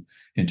into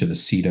the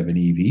seat of an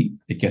EV.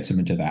 It gets them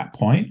into that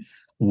point.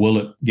 Will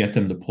it get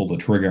them to pull the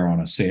trigger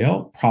on a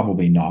sale?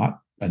 Probably not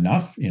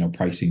enough.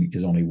 Pricing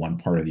is only one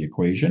part of the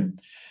equation.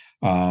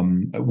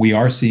 We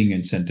are seeing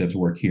incentives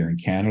work here in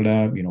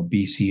Canada.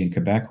 BC and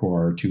Quebec, who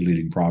are our two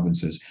leading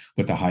provinces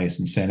with the highest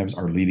incentives,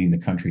 are leading the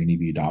country in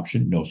EV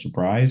adoption. No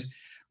surprise.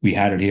 We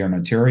had it here in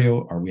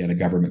Ontario, or we had a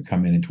government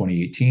come in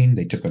 2018.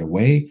 They took it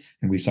away,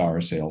 and we saw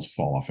our sales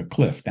fall off a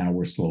cliff. Now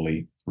we're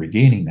slowly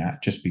regaining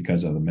that just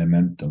because of the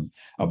momentum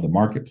of the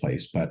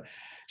marketplace. But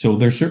so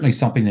there's certainly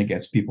something that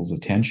gets people's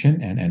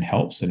attention and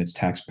helps, and it's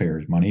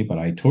taxpayers' money. But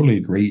I totally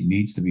agree, it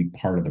needs to be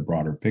part of the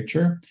broader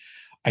picture.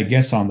 I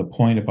guess on the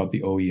point about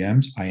the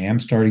OEMs, I am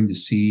starting to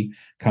see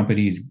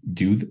companies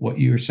do what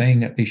you're saying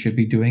that they should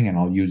be doing, and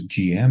I'll use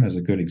GM as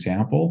a good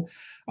example.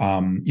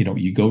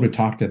 You go to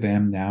talk to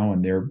them now,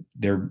 and they're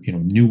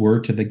newer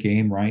to the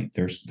game, right?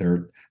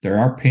 They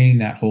are painting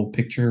that whole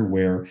picture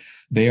where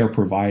they are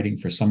providing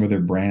for some of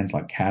their brands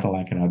like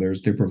Cadillac and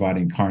others. They're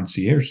providing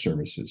concierge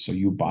services. So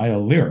you buy a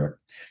Lyriq,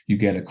 you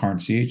get a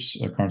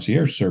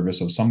concierge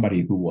service of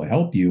somebody who will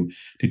help you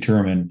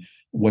determine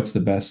what's the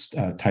best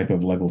type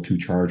of level 2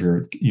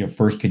 charger.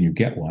 First, can you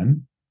get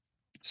one?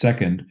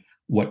 Second,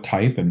 what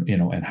type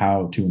and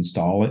how to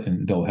install it,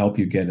 and they'll help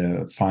you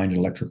find an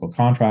electrical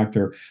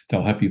contractor.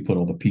 They'll help you put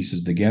all the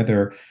pieces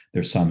together.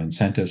 There's some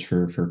incentives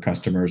for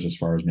customers as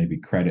far as maybe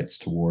credits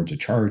towards a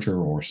charger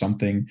or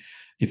something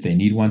if they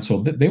need one.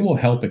 So they will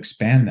help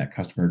expand that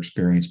customer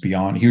experience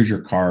beyond, here's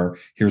your car,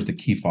 here's the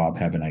key fob,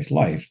 have a nice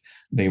life.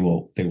 They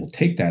will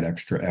take that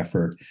extra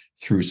effort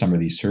through some of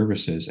these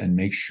services and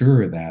make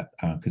sure that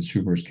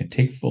consumers can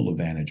take full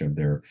advantage of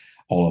their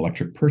all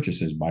electric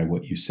purchases by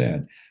what you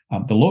said.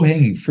 The low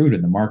hanging fruit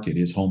in the market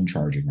is home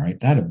charging, right?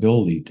 That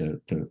ability to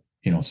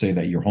say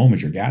that your home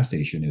is your gas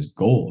station is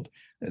gold.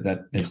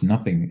 That it's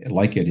nothing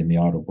like it in the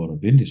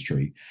automotive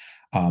industry.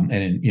 And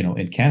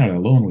in Canada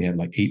alone, we have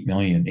like 8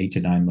 to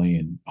 9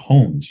 million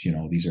homes.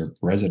 These are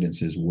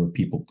residences where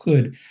people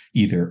could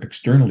either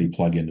externally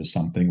plug into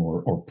something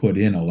or put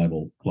in a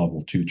level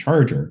 2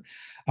 charger.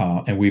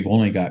 And we've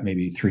only got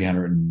maybe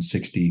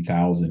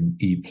 360,000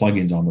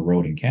 plugins on the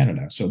road in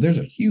Canada. So there's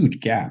a huge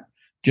gap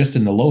just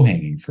in the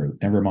low-hanging fruit,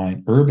 never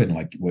mind urban,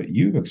 like what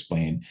you've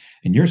explained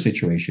in your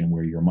situation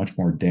where you're much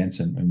more dense,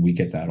 and we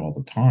get that all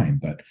the time.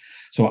 But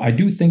so I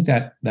do think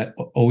that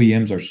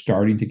OEMs are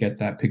starting to get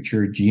that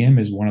picture. GM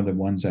is one of the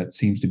ones that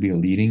seems to be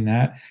leading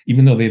that,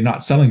 even though they're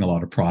not selling a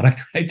lot of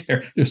product, right?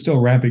 They're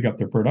still ramping up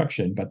their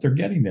production, but they're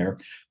getting there.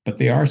 But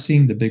they are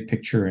seeing the big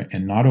picture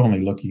and not only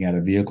looking at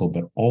a vehicle,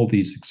 but all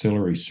these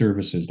auxiliary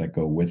services that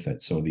go with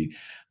it. So the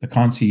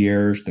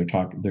concierge,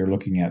 they're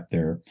looking at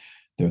their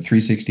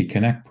 360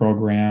 Connect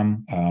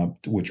program,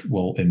 which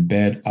will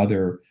embed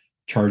other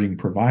charging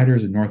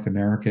providers in North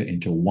America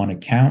into one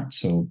account.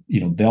 So,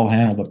 they'll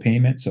handle the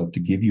payment. So to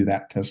give you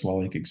that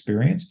Tesla-like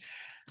experience,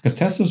 because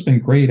Tesla's been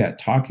great at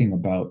talking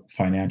about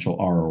financial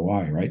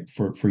ROI, right?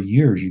 For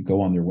years, you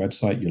go on their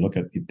website,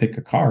 you pick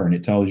a car, and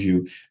it tells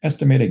you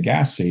estimated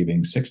gas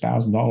savings,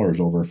 $6,000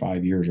 over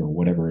 5 years or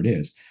whatever it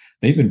is.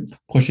 They've been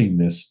pushing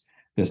this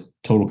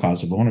total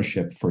cost of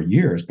ownership for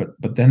years,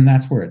 but then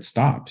that's where it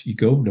stops. You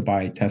go to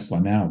buy a Tesla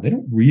now,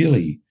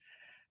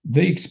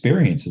 the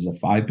experience is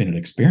a 5-minute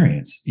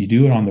experience. You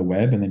do it on the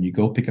web, and then you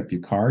go pick up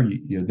your car.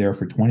 You're there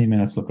for 20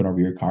 minutes looking over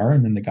your car,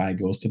 and then the guy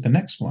goes to the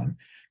next one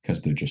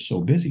because they're just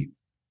so busy.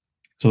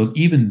 So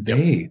even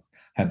they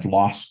have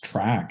lost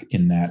track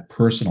in that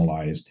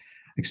personalized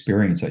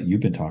experience that you've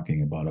been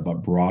talking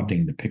about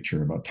broadening the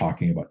picture, about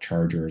talking about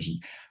chargers.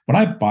 When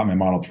I bought my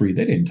Model 3,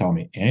 they didn't tell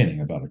me anything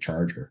about a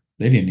charger.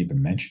 They didn't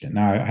even mention it.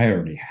 Now, I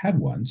already had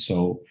one,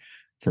 so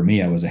for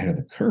me, I was ahead of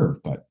the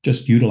curve, but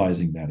just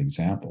utilizing that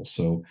example.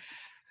 So,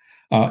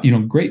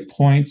 great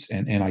points,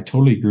 and I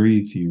totally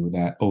agree with you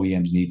that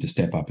OEMs need to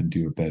step up and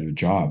do a better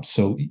job.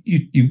 So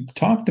you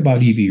talked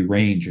about EV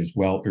range as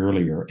well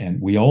earlier,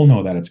 and we all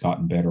know that it's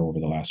gotten better over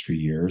the last few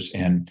years.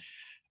 And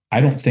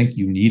I don't think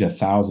you need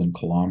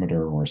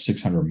 1,000-kilometer or a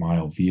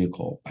 600-mile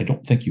vehicle. I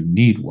don't think you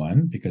need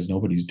one because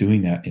nobody's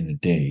doing that in a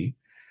day.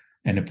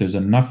 And if there's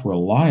enough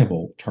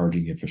reliable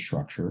charging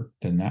infrastructure,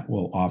 then that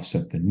will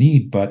offset the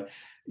need. But,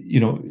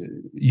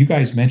 you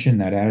guys mentioned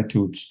that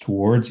attitudes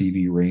towards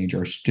EV range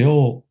are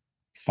still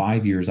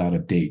 5 years out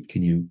of date.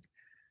 Can you,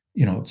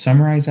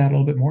 summarize that a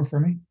little bit more for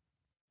me?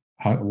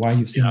 Why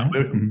you've seen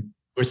that?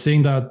 We're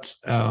seeing that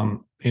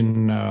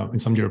in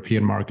some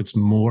European markets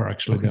more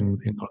actually than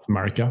in North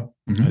America.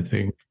 I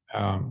think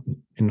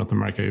in North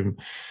America,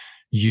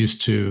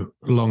 used to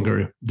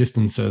longer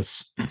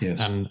distances Yes.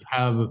 and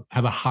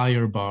have a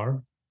higher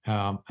bar,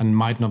 and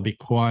might not be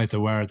quite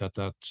aware that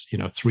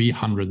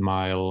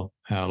 300-mile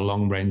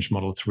long range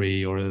Model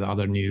 3 or the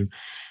other new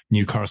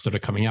cars that are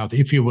coming out,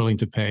 if you're willing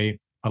to pay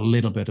a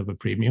little bit of a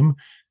premium,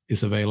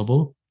 is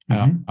available.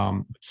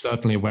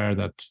 Certainly aware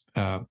that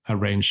a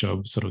range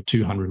of sort of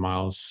 200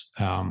 miles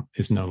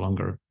is no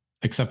longer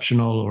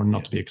exceptional or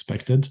not to be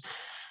expected.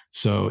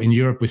 So in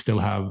Europe, we still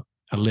have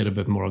a little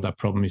bit more of that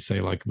problem. We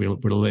say like we're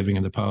living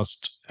in the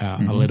past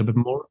a little bit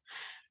more,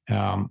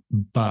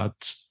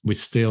 but we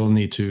still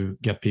need to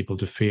get people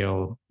to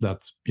feel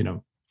that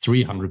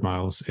 300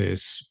 miles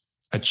is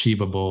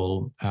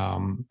achievable,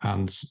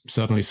 and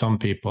certainly some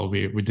people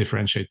we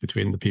differentiate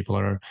between the people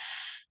that are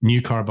new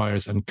car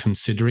buyers and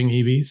considering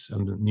EVs,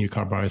 and the new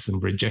car buyers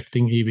and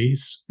rejecting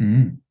EVs.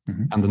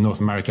 And the North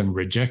American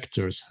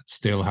rejectors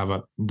still have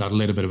that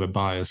little bit of a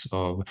bias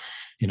of,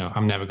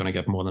 I'm never going to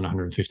get more than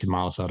 150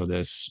 miles out of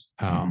this,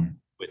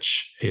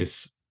 which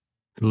is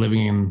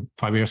living in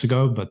 5 years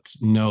ago, but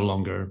no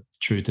longer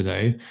true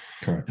today.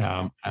 Correct.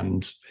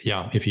 And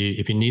if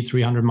you need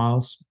 300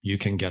 miles, you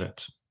can get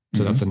it.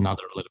 So that's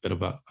another little bit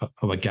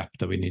of a gap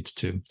that we need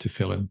to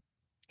fill in.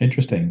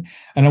 Interesting.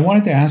 And I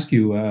wanted to ask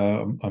you,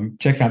 I'm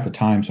checking out the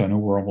time, so I know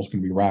we're almost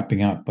going to be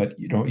wrapping up, but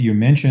you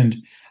mentioned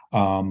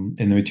in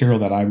the material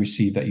that I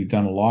received that you've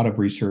done a lot of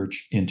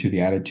research into the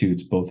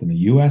attitudes both in the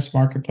US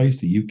marketplace,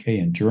 the UK,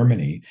 and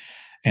Germany.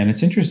 And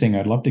it's interesting.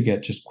 I'd love to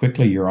get just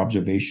quickly your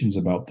observations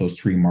about those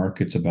three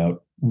markets,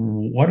 about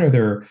what are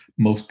their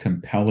most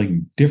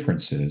compelling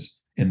differences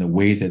in the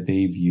way that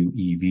they view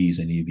EVs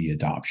and EV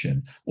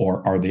adoption,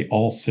 or are they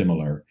all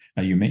similar?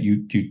 Now,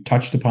 you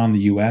touched upon the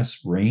U.S.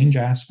 range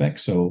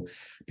aspect. So,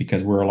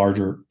 because we're a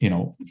larger,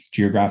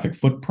 geographic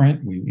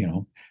footprint,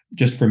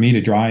 just for me to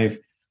drive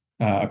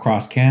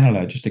across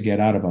Canada just to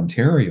get out of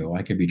Ontario,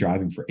 I could be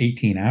driving for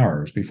 18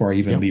 hours before I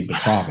even leave the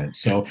province.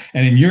 So,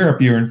 and in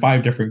Europe, you're in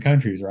 5 different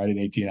countries, right, in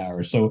 18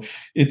 hours. So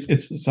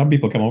it's some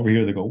people come over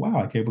here, they go,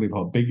 wow, I can't believe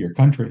how big your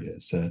country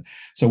is.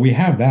 So we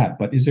have that.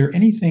 But is there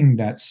anything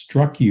that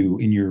struck you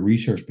in your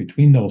research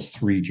between those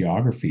 3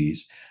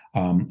 geographies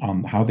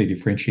on how they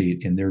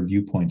differentiate in their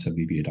viewpoints of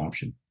EV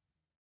adoption?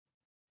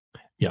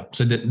 Yeah,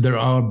 so there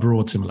are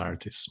broad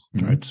similarities,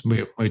 right?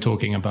 We're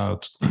talking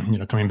about,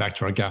 coming back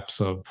to our gaps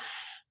of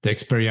the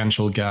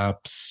experiential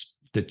gaps,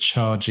 the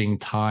charging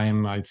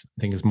time, I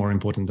think is more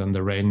important than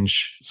the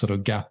range sort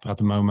of gap at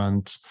the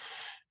moment.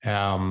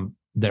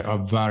 There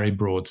are very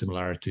broad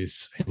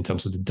similarities in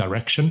terms of the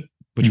direction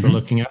which we're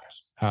looking at,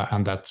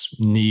 and that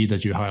need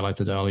that you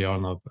highlighted earlier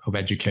on of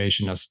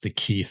education as the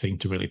key thing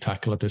to really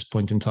tackle at this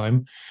point in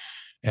time.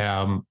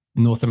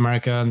 North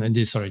America and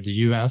the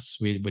US,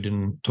 we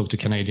didn't talk to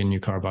Canadian new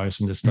car buyers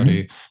in this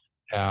study.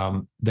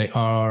 They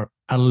are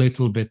a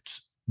little bit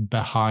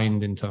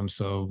behind in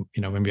terms of,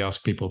 when we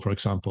ask people, for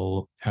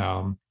example,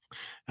 a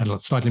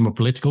slightly more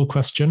political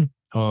question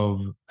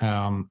of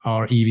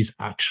are EVs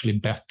actually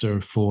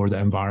better for the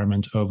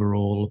environment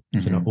overall,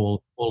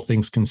 all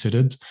things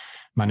considered,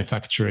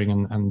 manufacturing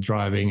and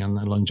driving and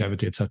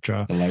longevity,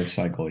 etc. The life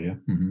cycle,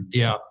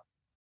 Yeah,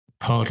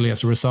 partly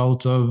as a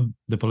result of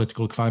the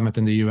political climate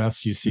in the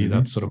US, you see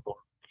that sort of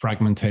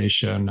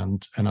fragmentation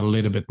and a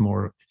little bit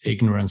more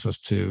ignorance as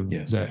to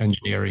the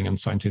engineering and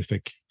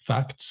scientific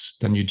facts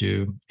than you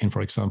do in,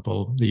 for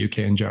example, the UK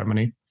and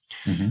Germany.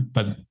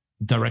 But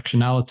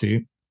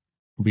directionality,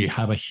 we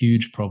have a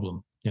huge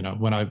problem.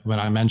 When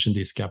I mention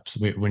these gaps,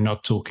 we're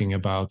not talking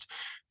about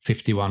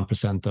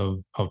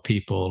 51% of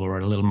people or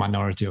a little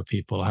minority of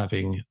people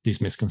having these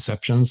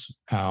misconceptions.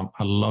 A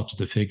lot of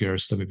the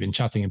figures that we've been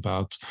chatting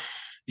about,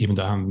 even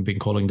though I haven't been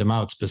calling them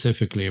out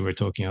specifically, we're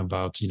talking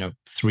about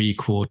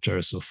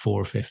 3/4 or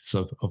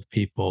 4/5 of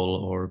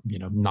people, or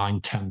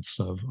 9/10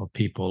 of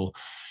people.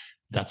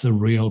 That's a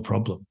real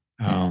problem.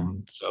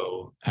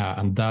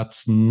 And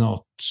that's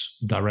not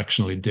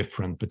directionally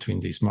different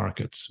between these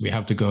markets. We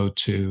have to go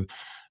to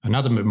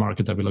another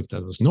market that we looked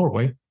at was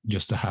Norway,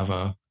 just to have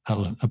a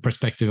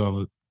perspective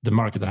of the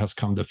market that has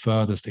come the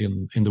furthest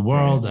in the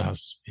world, that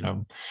has,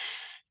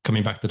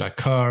 coming back to that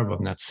curve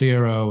of net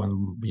zero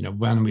and,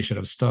 when we should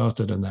have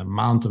started and the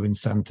amount of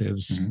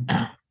incentives.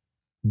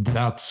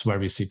 That's where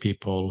we see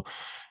people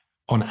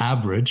on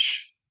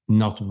average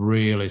not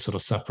really sort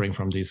of suffering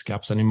from these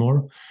gaps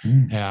anymore.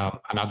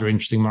 Another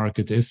interesting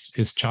market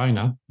is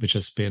China, which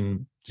has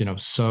been,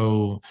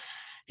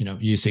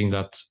 using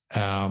that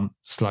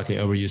slightly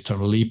overused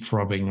term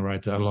leapfrogging,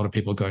 right? A lot of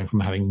people going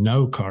from having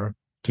no car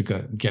to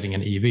getting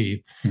an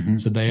EV.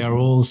 So they are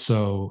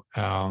also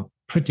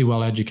pretty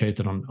well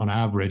educated on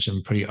average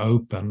and pretty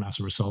open as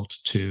a result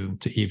to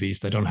EVs.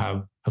 They don't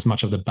have as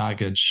much of the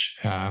baggage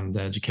and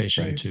the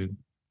education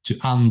to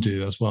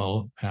undo as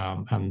well,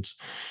 and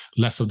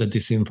less of the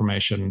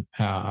disinformation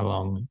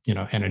along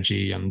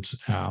energy and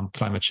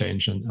climate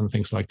change and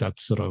things like that,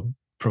 sort of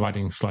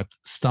providing slight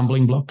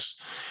stumbling blocks.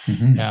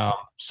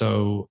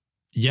 So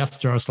yes,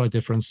 there are slight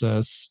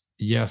differences.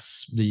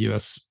 Yes, the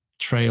US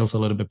trails a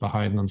little bit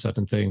behind on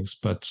certain things,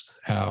 but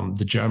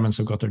the Germans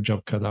have got their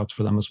job cut out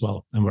for them as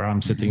well. And where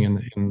I'm sitting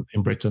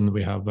in Britain,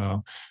 we have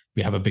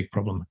a big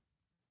problem.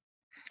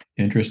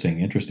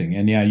 Interesting.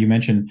 And yeah, you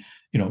mentioned,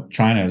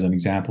 China as an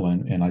example,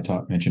 and I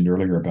mentioned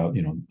earlier about,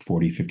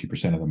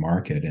 40-50% of the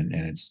market, and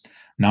it's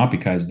not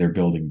because they're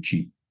building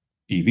cheap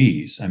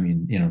EVs. I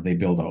mean, they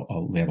build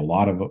they have a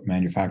lot of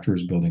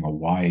manufacturers building a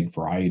wide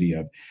variety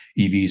of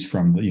EVs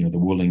from the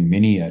Wuling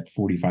Mini at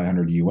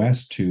 $4,500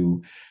 US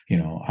to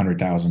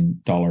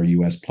 $100,000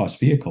 US plus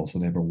vehicles. So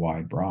they have a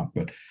wide broad,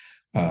 but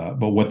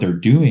what they're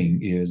doing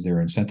is they're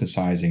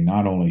incentivizing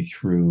not only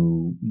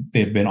through,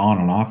 they've been on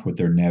and off with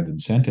their NEV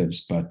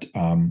incentives, but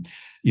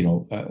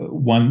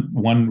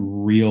one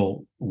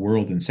real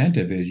world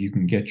incentive is you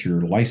can get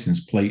your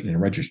license plate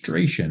and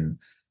registration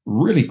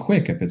really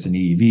quick if it's an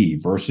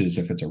EV versus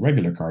if it's a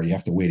regular car, you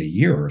have to wait a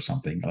year or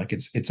something. Like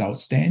it's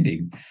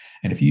outstanding.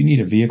 And if you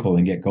need a vehicle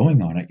and get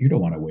going on it, you don't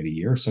want to wait a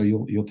year. So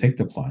you'll take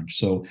the plunge.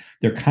 So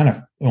they're kind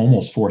of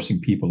almost forcing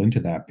people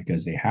into that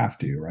because they have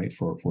to, right?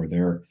 For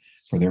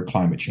their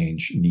climate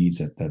change needs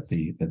that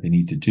they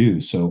need to do.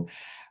 So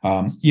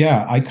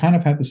yeah, I kind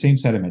of had the same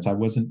sentiments. I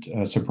wasn't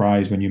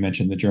surprised when you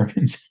mentioned the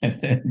Germans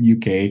and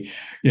UK,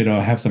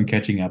 have some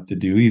catching up to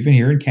do. Even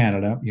here in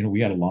Canada, we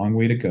got a long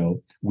way to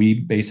go.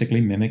 We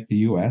basically mimic the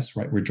US,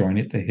 right? We're joined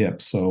at the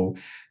hip. So,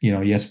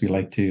 yes, we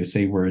like to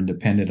say we're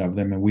independent of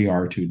them, and we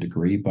are to a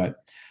degree, but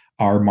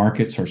our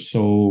markets are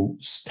so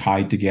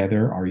tied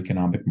together, our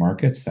economic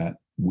markets, that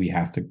we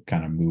have to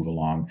kind of move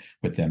along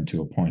with them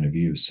to a point of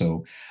view.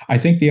 So I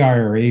think the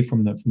IRA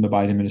from the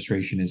Biden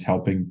administration is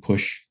helping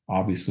push,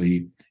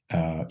 obviously,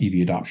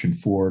 EV adoption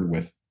forward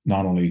with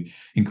not only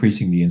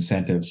increasing the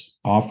incentives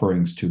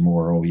offerings to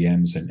more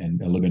OEMs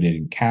and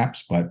eliminating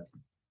caps, but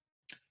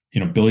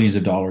billions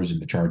of dollars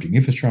into charging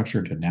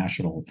infrastructure to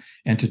national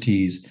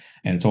entities,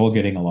 and it's all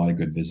getting a lot of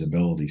good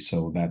visibility.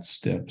 So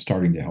that's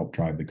starting to help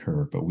drive the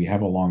curve, but we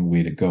have a long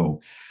way to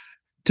go.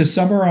 To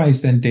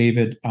summarize then,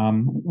 David,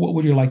 what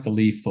would you like to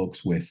leave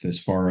folks with as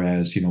far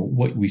as,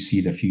 what we see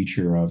the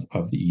future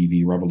of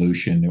the EV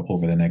revolution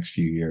over the next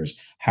few years,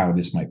 how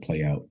this might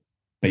play out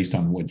based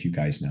on what you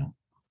guys know?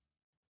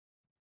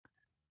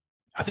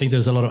 I think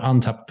there's a lot of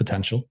untapped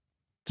potential.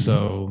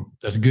 So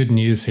there's good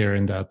news here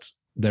in that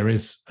there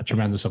is a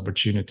tremendous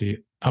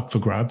opportunity up for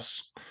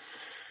grabs.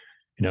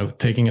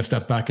 Taking a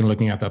step back and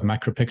looking at that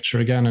macro picture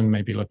again, and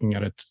maybe looking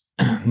at it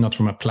not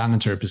from a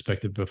planetary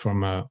perspective, but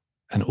from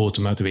an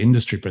automotive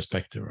industry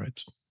perspective,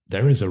 right?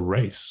 There is a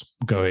race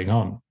going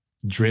on,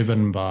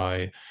 driven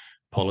by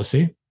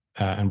policy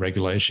and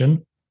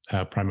regulation,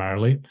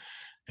 primarily.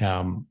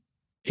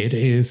 It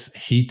is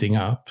heating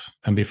up,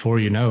 and before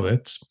you know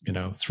it,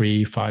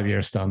 3-5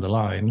 years down the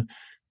line,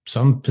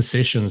 some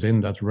positions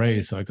in that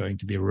race are going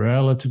to be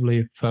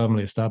relatively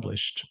firmly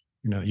established.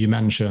 You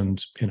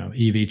mentioned,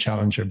 EV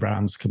challenger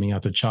brands coming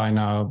out of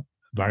China,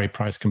 very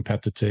price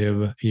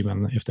competitive,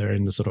 even if they're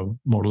in the sort of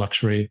more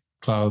luxury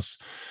class.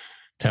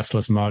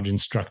 Tesla's margin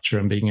structure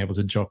and being able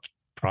to drop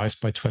price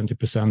by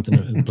 20%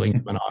 in a blink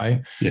of an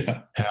eye.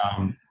 Yeah.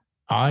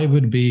 I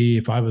would be,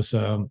 if I was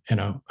a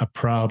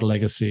proud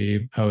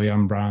legacy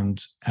OEM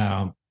brand,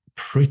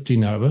 pretty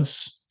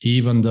nervous,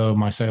 even though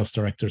my sales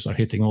directors are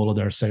hitting all of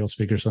their sales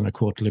figures on a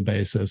quarterly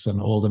basis and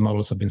all the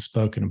models have been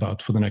spoken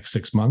about for the next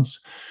 6 months.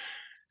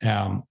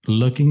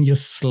 Looking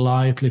just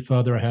slightly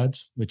further ahead,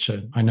 which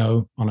I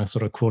know on a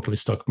sort of quarterly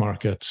stock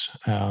market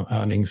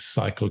earnings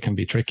cycle can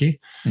be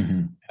tricky.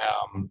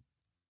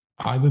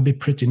 I would be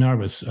pretty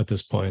nervous at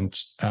this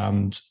point.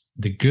 And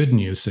the good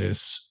news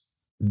is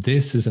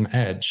this is an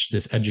edge,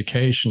 this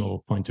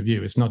educational point of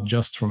view. It's not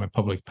just from a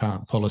public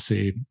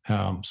policy,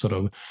 sort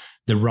of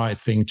the right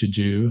thing to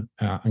do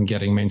and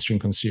getting mainstream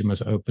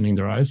consumers opening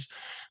their eyes.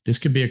 This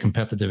could be a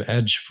competitive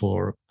edge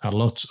for a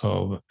lot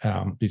of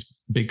these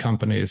big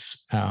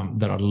companies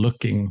that are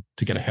looking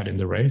to get ahead in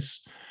the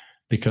race.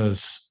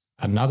 Because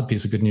another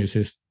piece of good news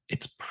is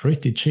it's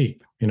pretty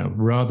cheap,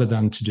 rather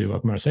than to do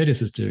what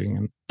Mercedes is doing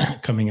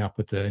and coming up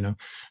with the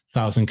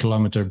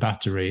 1,000-kilometer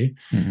battery.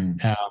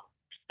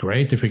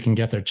 Great if we can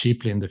get there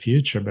cheaply in the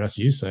future, but as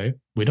you say,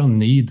 we don't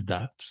need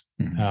that.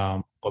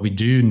 What we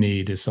do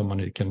need is someone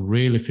who can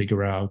really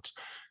figure out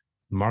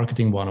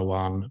marketing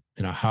 101,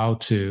 how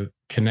to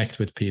connect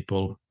with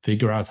people,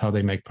 figure out how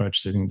they make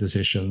purchasing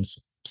decisions,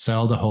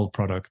 sell the whole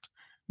product,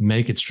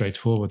 make it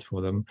straightforward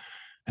for them.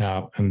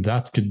 And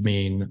that could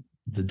mean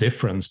the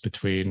difference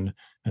between,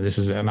 and this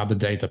is another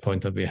data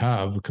point that we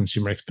have,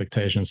 consumer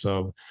expectations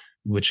of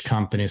which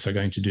companies are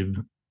going to do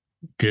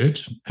good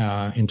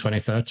in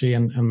 2030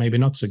 and maybe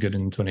not so good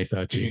in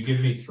 2030. Can you give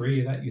me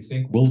 3 that you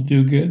think will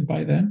do good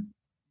by then?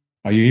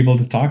 Are you able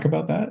to talk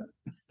about that?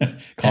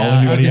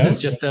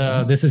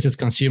 This is just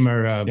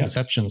consumer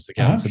perceptions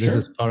again. So this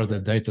is part of the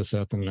data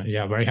set, and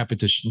very happy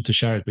to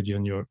share it with you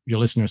and your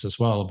listeners as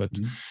well. But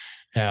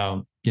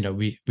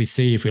we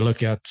see, if we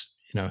look at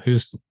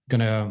who's going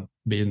to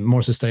be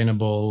more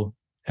sustainable,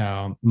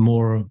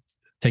 more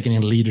taking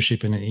in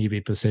leadership in an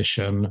EV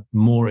position,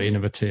 more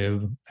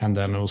innovative, and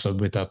then also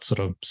with that sort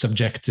of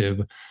subjective,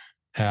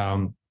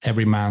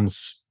 every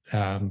man's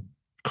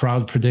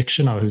crowd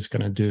prediction of who's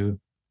going to do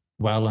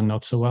well and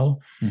not so well.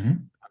 Mm-hmm.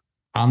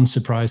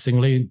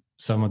 Unsurprisingly,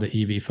 some of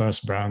the EV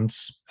first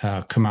brands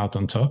come out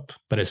on top,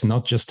 but it's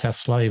not just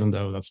Tesla, even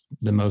though that's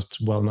the most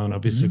well-known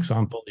obvious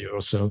example. You're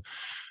also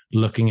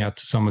looking at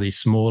some of these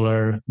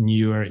smaller,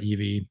 newer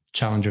EV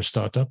challenger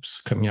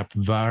startups coming up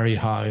very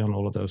high on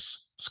all of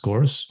those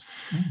scores.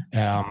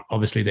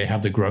 Obviously, they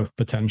have the growth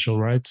potential,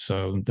 right?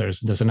 So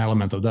there's an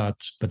element of that.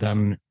 But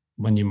then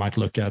when you might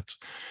look at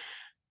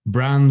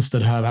brands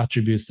that have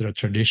attributes that are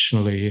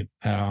traditionally,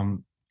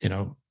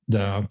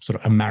 the sort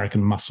of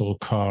American muscle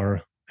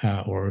car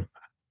or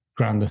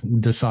grand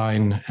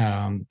design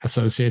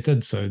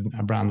associated. So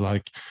a brand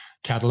like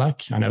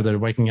Cadillac, I know they're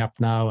waking up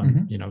now,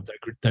 and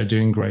they're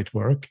doing great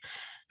work.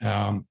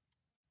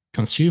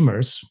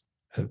 Consumers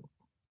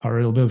are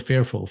a little bit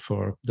fearful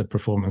for the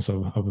performance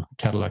of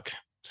Cadillac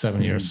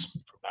 7 years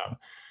from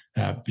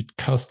now,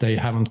 because they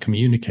haven't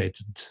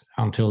communicated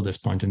until this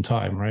point in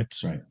time, right?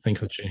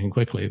 Things are changing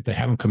quickly. They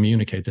haven't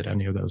communicated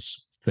any of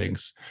those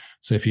things.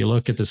 So if you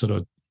look at the sort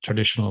of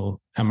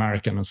traditional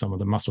American and some of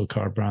the muscle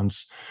car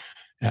brands,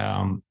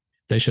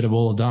 they should have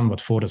all done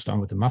what Ford has done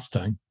with the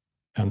Mustang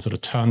and sort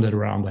of turned it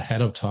around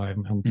ahead of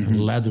time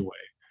and led the way,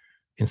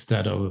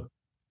 instead of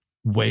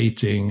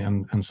waiting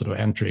and sort of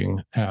entering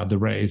the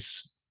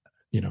race,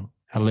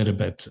 a little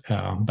bit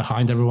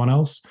behind everyone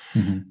else.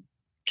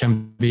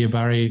 Can be a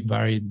very,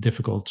 very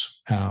difficult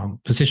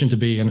position to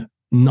be in,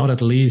 not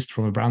at least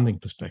from a branding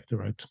perspective,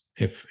 right?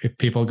 If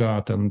people go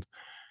out and,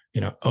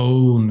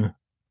 own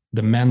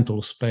the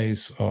mental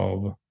space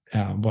of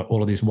what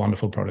all of these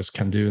wonderful products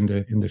can do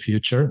in the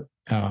future,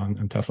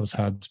 and Tesla's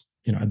had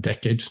a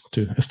decade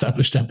to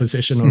establish that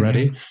position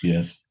already.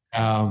 Yes.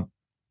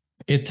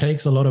 It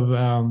takes a lot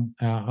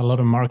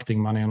of marketing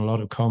money and a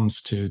lot of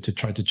comms to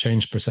try to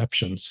change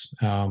perceptions.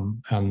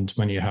 And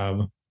when you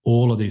have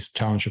all of these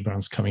challenger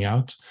brands coming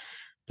out,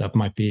 that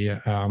might be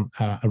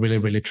a really,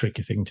 really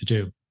tricky thing to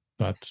do.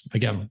 But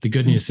again, the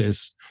good news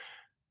is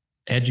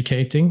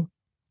educating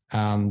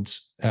and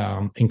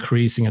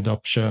increasing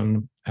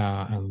adoption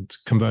and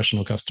conversion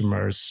of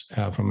customers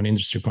from an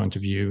industry point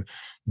of view.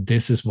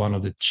 This is one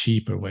of the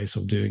cheaper ways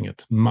of doing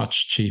it,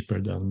 much cheaper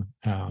than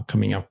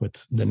coming up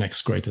with the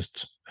next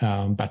greatest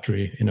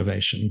battery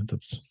innovation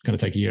that's going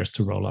to take years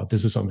to roll out.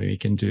 This is something we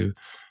can do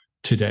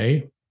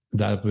today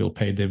that will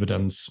pay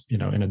dividends,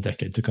 in a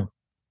decade to come.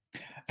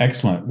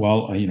 Excellent.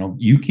 Well,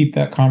 you keep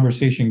that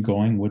conversation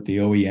going with the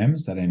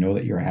OEMs that I know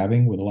that you're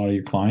having with a lot of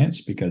your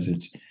clients, because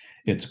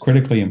it's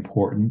critically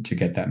important to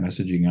get that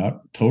messaging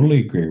up. Totally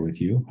agree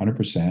with you,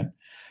 100%.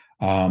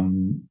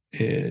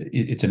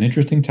 It's an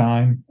interesting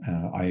time.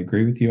 I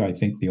agree with you. I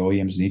think the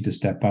OEMs need to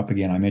step up.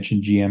 Again, I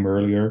mentioned GM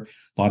earlier.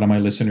 A lot of my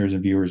listeners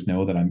and viewers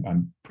know that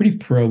I'm pretty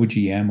pro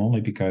GM,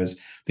 only because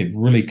they've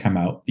really come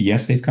out.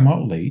 Yes, they've come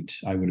out late.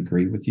 I would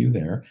agree with you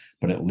there,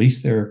 but at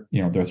least they're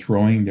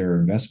throwing their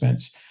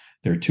investments,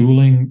 their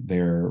tooling,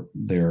 their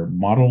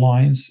model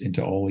lines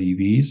into all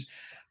EVs.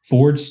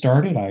 Ford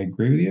started, I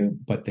agree with you,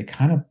 but they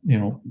kind of,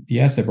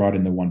 yes, they brought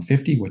in the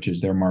 150, which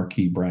is their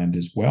marquee brand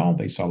as well.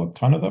 They sell a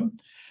ton of them,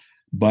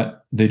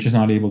 but they're just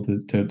not able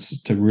to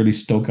really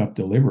stoke up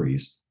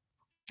deliveries.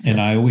 And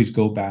I always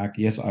go back,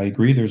 yes, I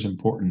agree there's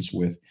importance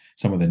with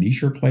some of the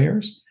niche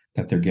players,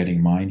 that they're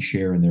getting mind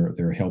share and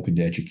they're helping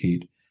to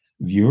educate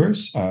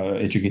viewers,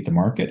 educate the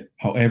market.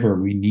 However,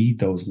 we need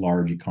those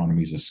large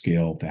economies of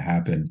scale to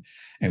happen,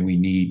 and we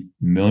need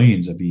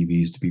millions of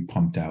EVs to be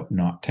pumped out,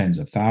 not tens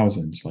of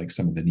thousands like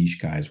some of the niche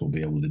guys will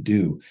be able to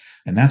do.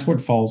 And that's what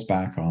falls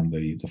back on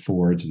the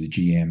Fords, the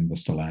GM, the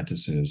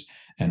Stellantises,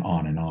 and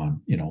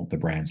on, the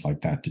brands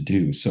like that to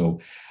do. So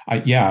I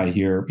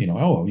hear,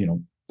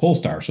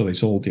 Polestar, so they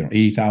sold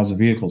 80,000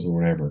 vehicles or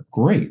whatever.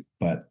 Great,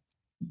 but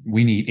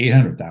we need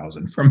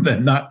 800,000 from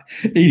them, not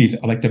 80,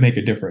 like, to make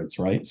a difference,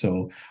 right?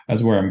 So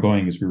that's where I'm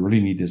going, is we really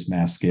need this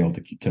mass scale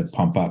to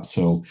pump up.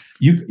 So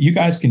you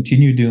guys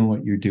continue doing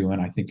what you're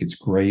doing. I think it's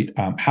great.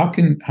 How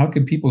can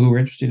people who are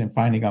interested in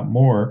finding out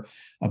more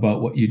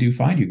about what you do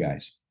find you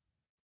guys?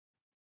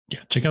 Yeah,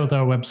 check out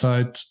our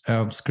website,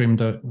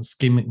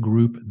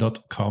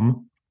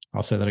 skimgroup.com.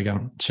 I'll say that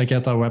again. Check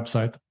out our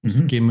website,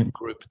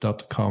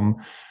 skimgroup.com.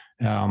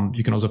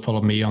 You can also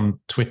follow me on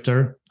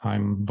Twitter.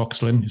 I'm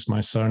Voxlin is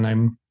my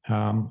surname,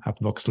 at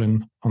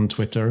Voxlin on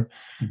Twitter.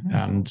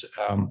 And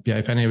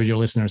if any of your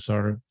listeners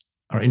are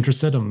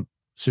interested, I'm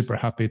super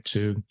happy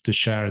to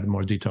share the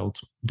more detailed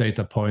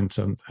data points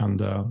and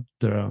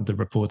the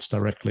reports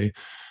directly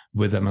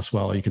with them as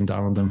well. You can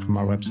download them from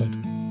our website.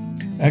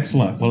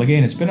 Excellent. Well,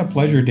 again, it's been a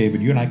pleasure, David.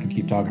 You and I can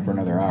keep talking for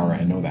another hour.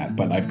 I know that,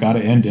 but I've got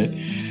to end it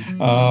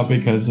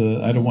because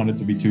I don't want it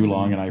to be too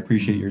long, and I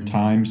appreciate your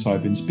time. So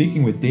I've been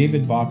speaking with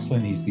David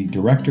Voxlin. He's the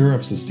Director of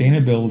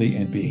Sustainability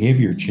and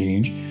Behavior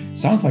Change.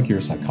 Sounds like you're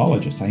a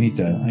psychologist. I need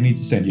to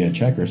send you a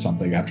check or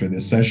something after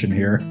this session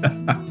here.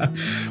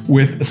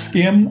 With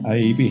Skim,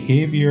 a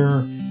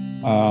behavior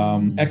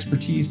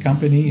expertise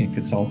company and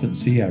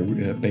consultancy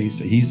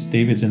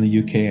David's in the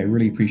UK. I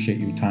really appreciate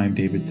your time,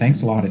 David.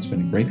 Thanks a lot. It's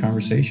been a great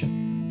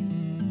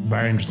conversation.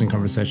 Very interesting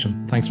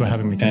conversation. Thanks for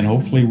having me. And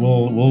hopefully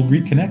we'll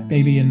reconnect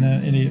maybe in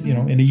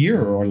a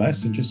year or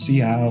less and just see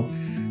how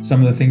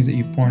some of the things that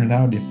you've pointed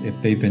out,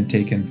 if they've been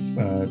taken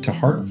to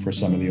heart for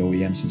some of the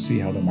OEMs, and see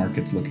how the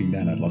market's looking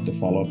then. I'd love to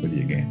follow up with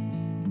you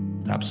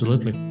again.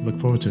 Absolutely.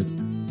 Look forward to it.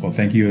 Well,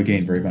 thank you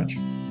again very much.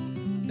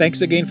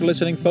 Thanks again for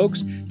listening,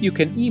 folks. You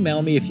can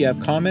email me if you have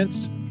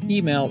comments.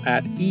 Email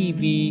at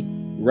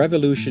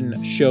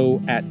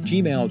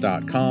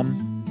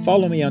evrevolutionshow@gmail.com.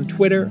 Follow me on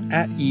Twitter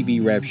at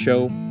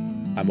evrevshow.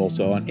 I'm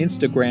also on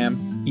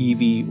Instagram,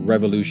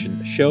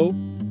 evrevolutionshow.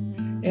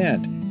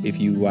 And if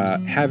you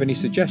have any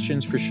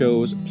suggestions for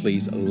shows,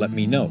 please let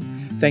me know.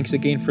 Thanks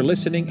again for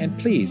listening, and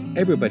please,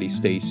 everybody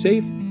stay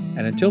safe.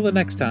 And until the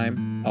next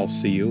time, I'll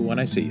see you when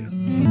I see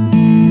you.